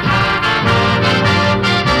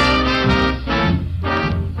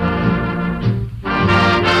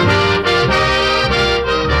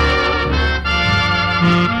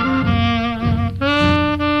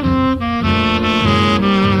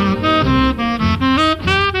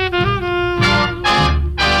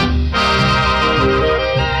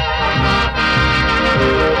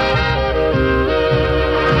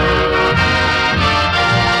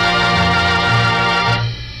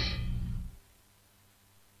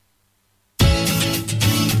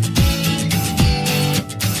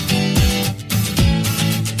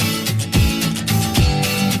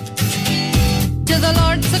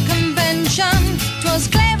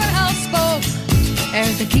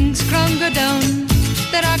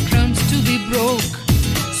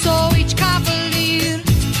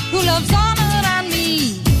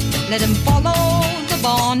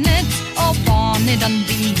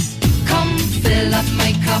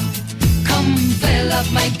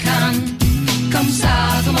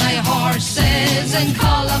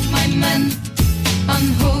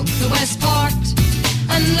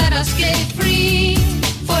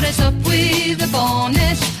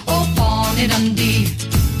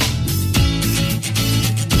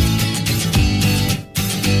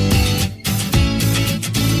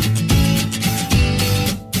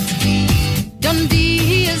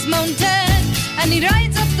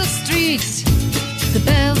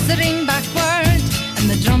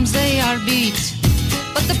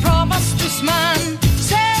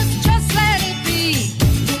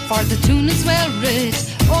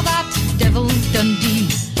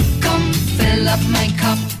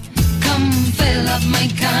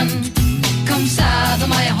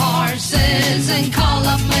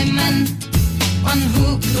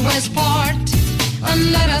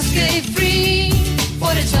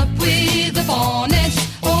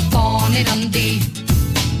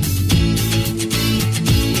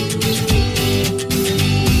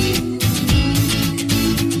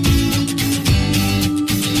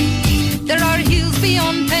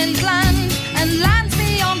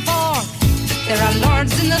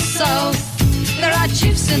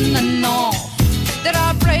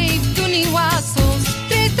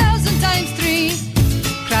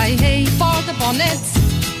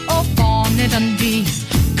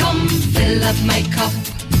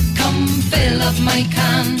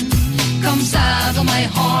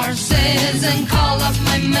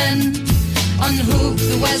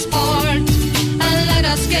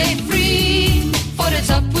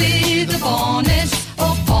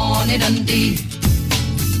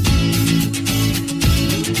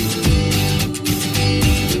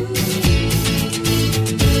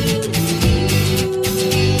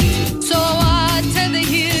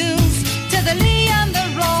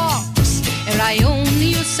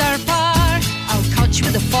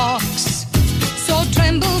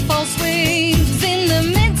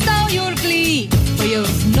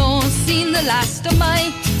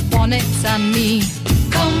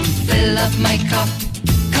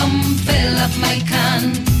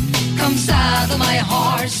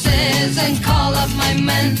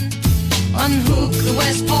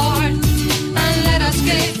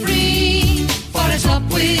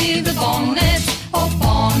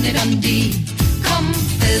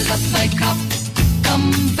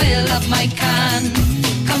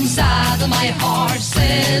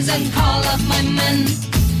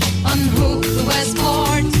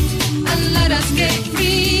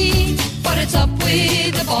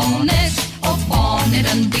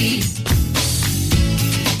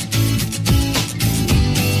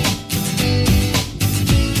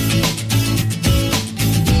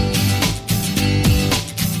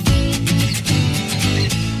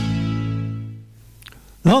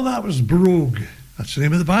 Well, that was Brogue. That's the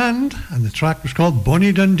name of the band, and the track was called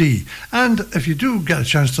Bonnie Dundee. And if you do get a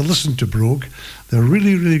chance to listen to Brogue, they're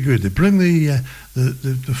really, really good. They bring the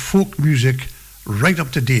folk music right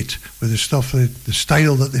up to date with the stuff, the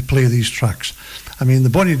style that they play these tracks. I mean, the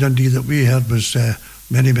Bonnie Dundee that we heard was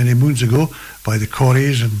many, many moons ago by the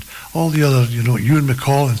Corries and all the other, you know, Ewan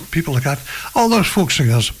McCall and people like that, all those folk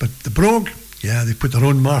singers. But the Brogue, yeah, they put their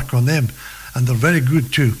own mark on them, and they're very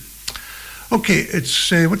good too. Okay,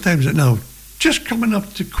 it's, what time is it now? Just coming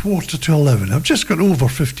up to 11:15. I've just got over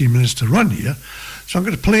 15 minutes to run here, so I'm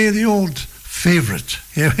going to play the old favourite.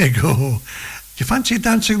 Here we go. Do you fancy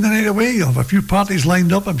dancing the night away? You'll have a few parties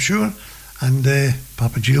lined up, I'm sure, and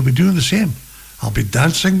Papa G will be doing the same. I'll be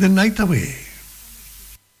dancing the night away.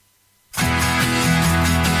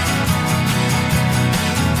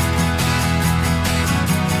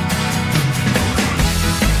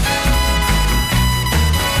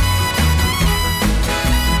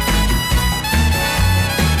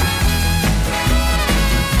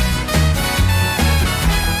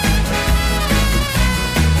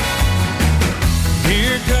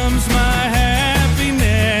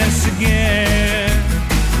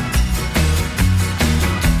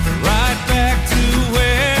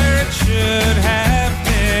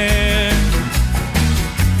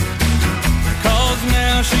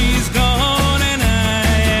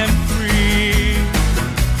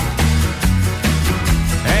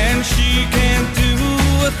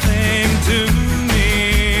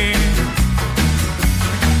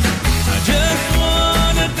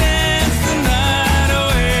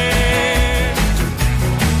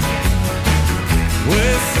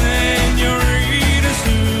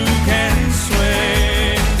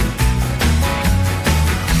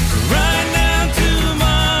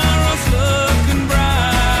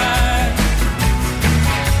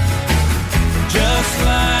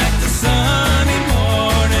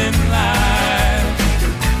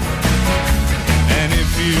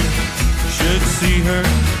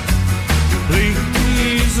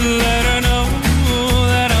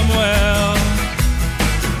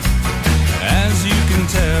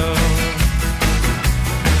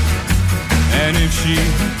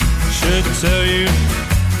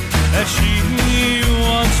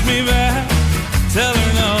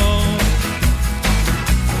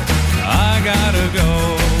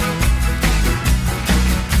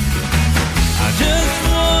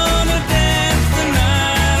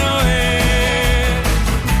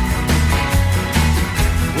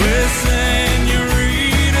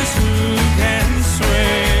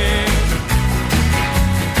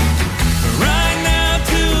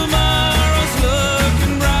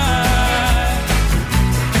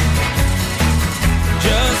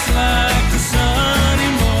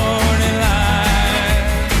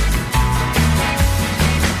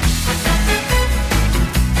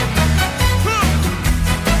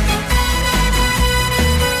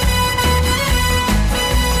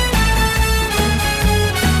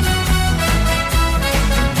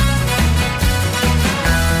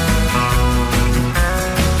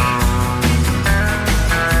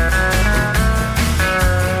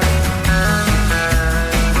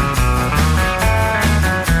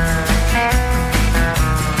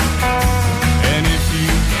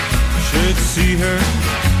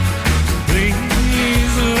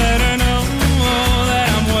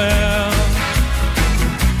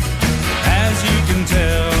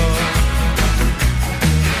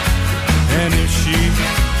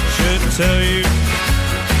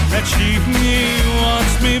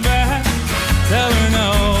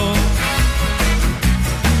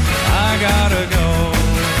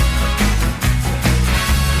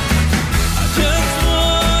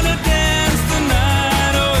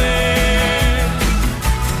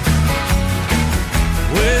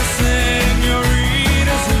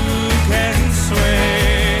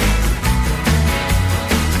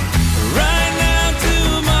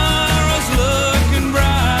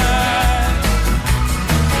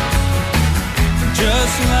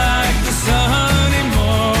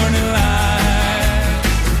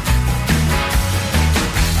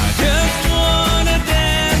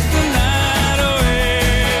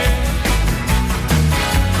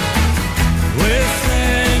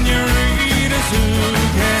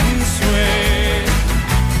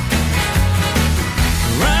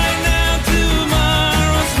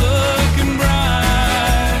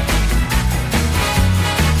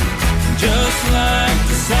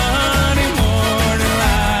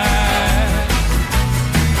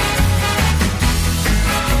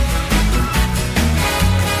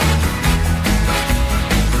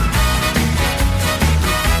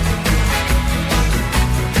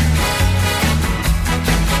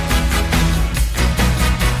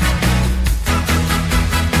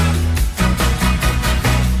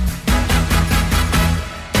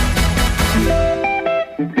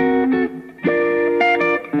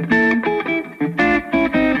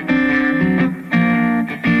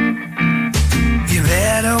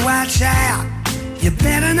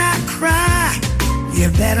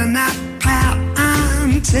 clap,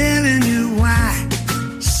 I'm telling you why.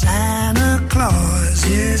 Santa Claus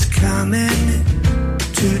is coming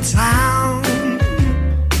to town.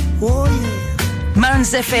 Oh yeah.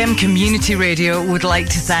 Mearns FM Community Radio would like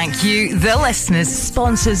to thank you, the listeners,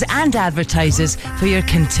 sponsors and advertisers, for your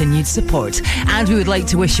continued support. And we would like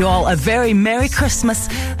to wish you all a very Merry Christmas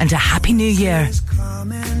and a Happy New Year.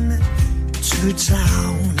 To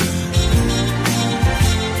town.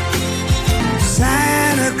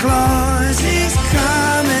 Santa Claus is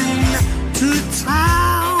coming to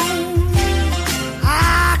town.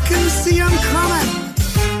 I can see him coming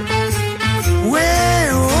way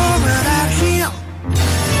over that hill.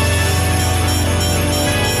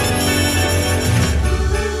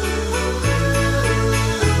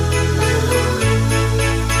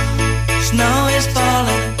 Snow is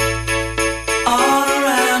falling all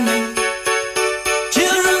around me.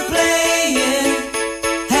 Children playing,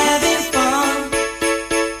 having fun.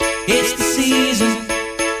 It's the season,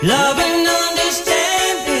 love and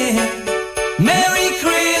understanding. Merry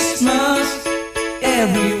Christmas,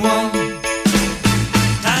 everyone.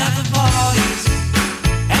 Time for parties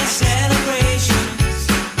and celebrations.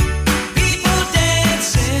 People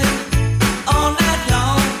dancing all night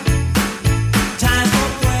long. Time for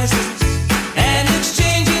presents and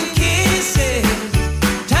exchanging kisses.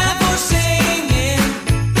 Time for singing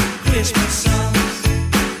Christmas songs.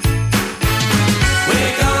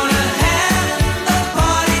 We're gonna have a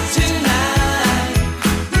party tonight.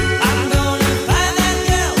 I'm gonna find that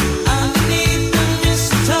girl underneath the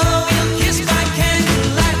mistletoe. We'll kiss by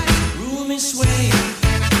candlelight. Room is swaying,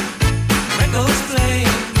 records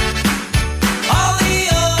playing. All the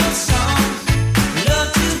old songs we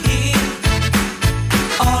love to hear.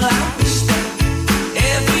 All I wish that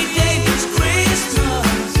every day was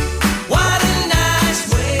Christmas. What a nice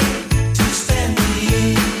way to spend the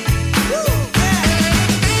year.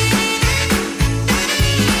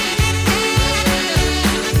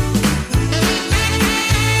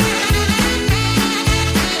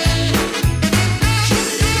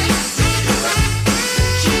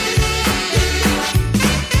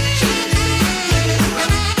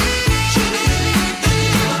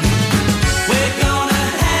 We're gonna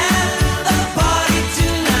have a party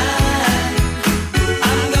tonight.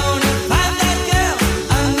 I'm gonna find that girl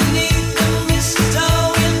underneath the mistletoe.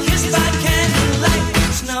 We'll kiss by candlelight.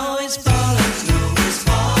 Snow is falling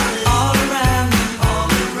all around me.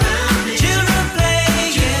 Children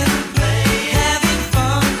playing, having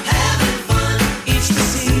fun. It's the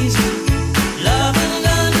season, love and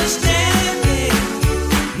understanding.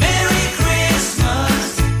 Merry Christmas,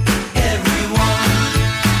 everyone.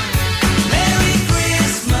 Merry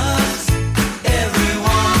Christmas,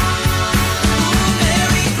 everyone.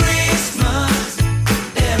 Merry Christmas,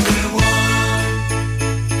 everyone.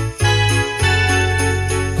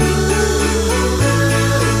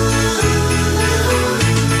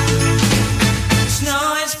 Snow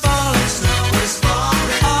is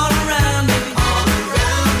falling all around me.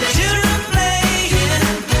 Children playing,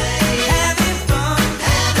 having fun.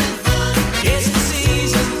 It's the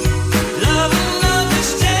season, love and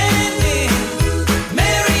understanding.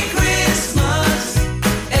 Merry Christmas,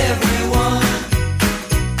 everyone.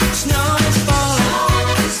 Snow is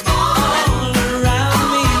falling all around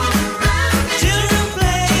me. Children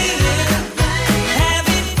playing,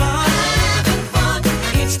 having fun.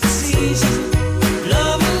 It's the season,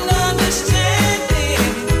 love and understanding.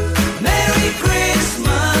 Merry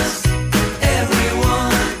Christmas,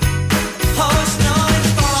 everyone. Oh, snow is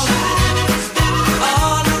falling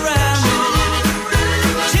all around me.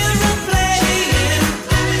 Children playing,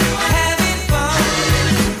 having fun.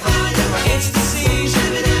 It's the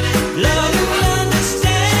season, love and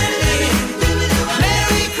understanding.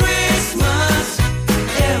 Merry Christmas,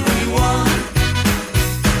 everyone.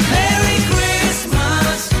 Merry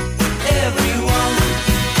Christmas, everyone.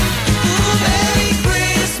 Merry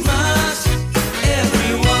Christmas,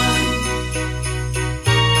 everyone.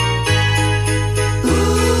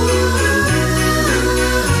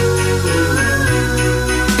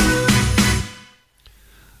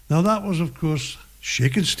 Now that was, of course,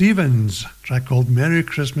 Shakin' Stevens, a track called Merry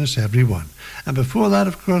Christmas Everyone. And before that,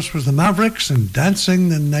 of course, was the Mavericks and Dancing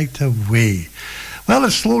the Night Away. Well,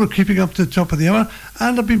 it's slowly creeping up to the top of the hour,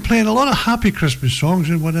 and I've been playing a lot of happy Christmas songs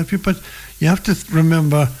and what have you, but you have to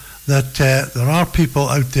remember that there are people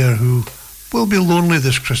out there who will be lonely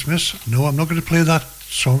this Christmas. No, I'm not going to play that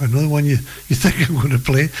song. I know the one you think I'm going to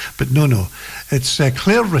play, but no. It's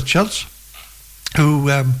Claire Richards,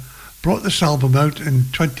 who brought this album out in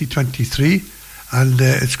 2023, and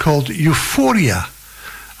it's called Euphoria.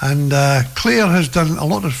 And Claire has done a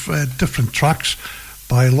lot of different tracks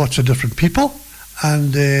by lots of different people,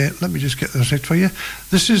 And let me just get this right for you.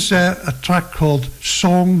 This is a track called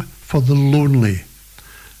Song for the Lonely.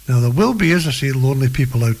 Now, there will be, as I say, lonely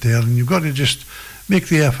people out there, and you've got to just make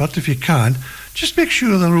the effort, if you can, just make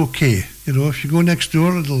sure they're okay. You know, if you go next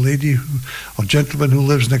door and the lady or gentleman who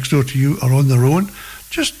lives next door to you are on their own,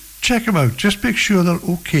 just check them out. Just make sure they're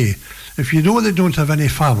okay. If you know they don't have any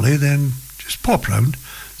family, then just pop round,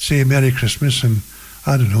 say Merry Christmas, and,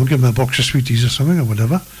 I don't know, give them a box of sweeties or something or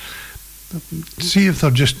whatever. See if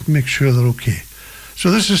they're just, make sure they're okay.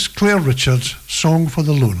 So this is Claire Richards' Song for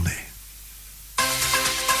the Lonely.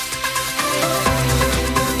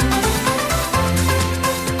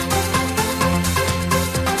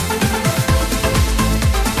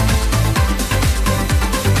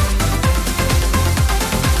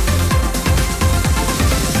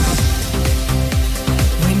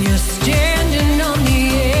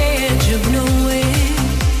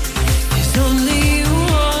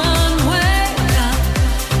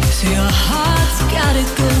 Your heart's gotta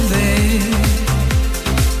go there.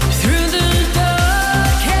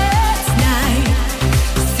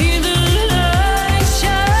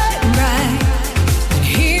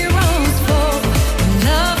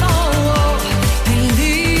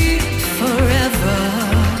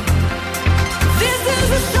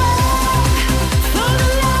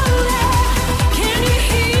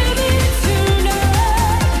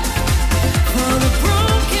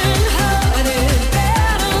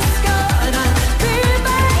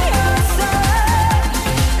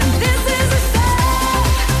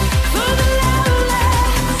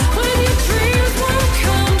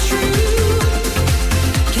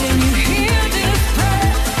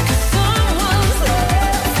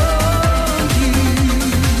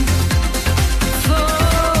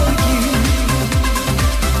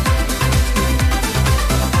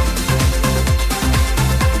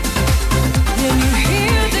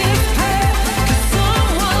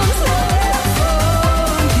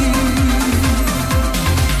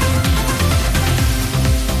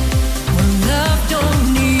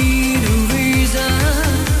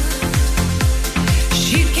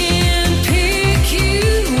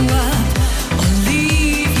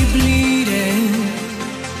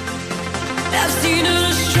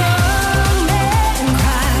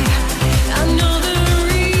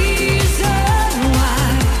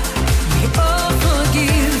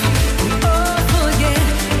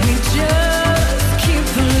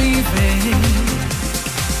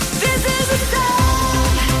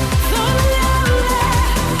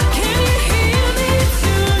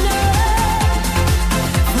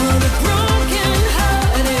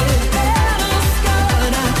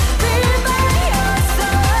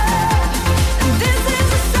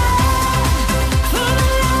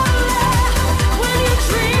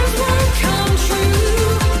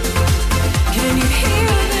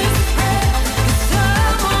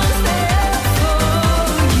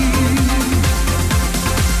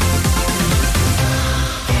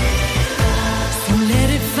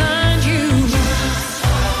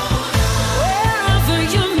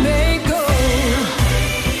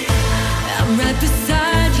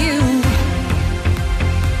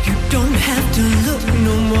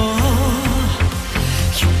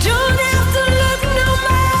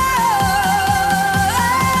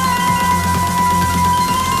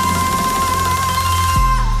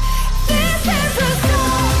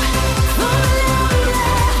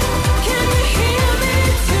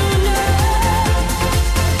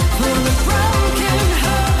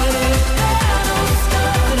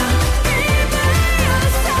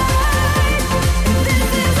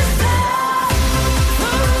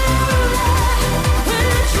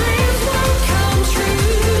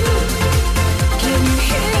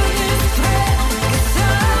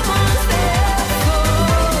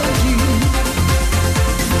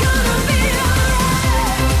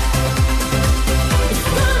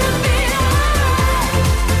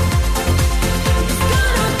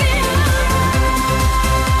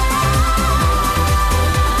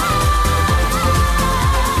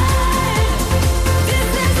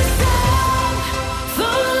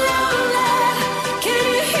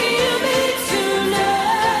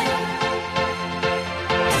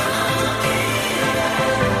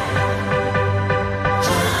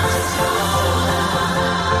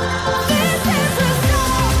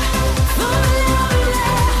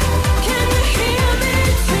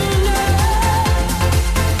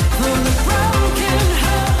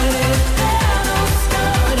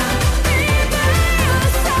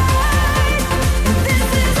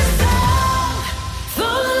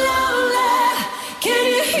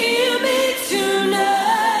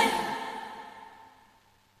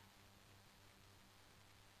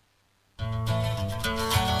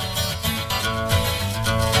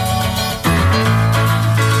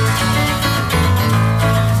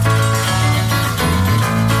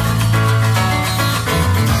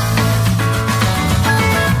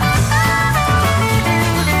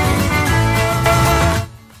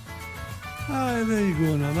 you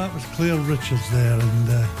go now. That was Claire Richards there, and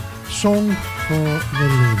Song for the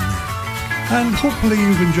Lonely. And hopefully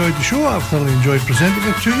you've enjoyed the show. I've thoroughly enjoyed presenting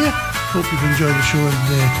it to you. Hope you've enjoyed the show and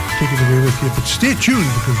take it away with you. But stay tuned,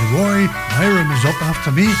 because Roy Hiram is up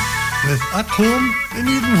after me with At Home in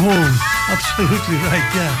Edenholm. Absolutely right,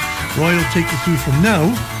 yeah. Roy will take you through from now,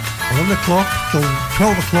 11 o'clock till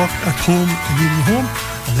 12 o'clock At Home in Edenholm,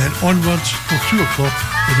 and then onwards till 2 o'clock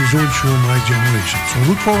with his own show, My Generation. So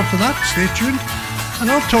look forward to that. Stay tuned. And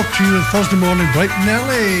I'll talk to you on Thursday morning bright and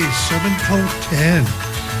early, 7 till 10.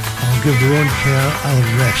 I'll give Ron Kerr a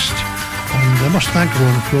rest. And I must thank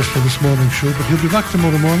Ron, of course, for this morning's show, but he'll be back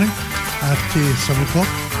tomorrow morning at 7 o'clock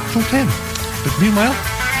till 10. But meanwhile,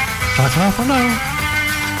 ta-ta for now.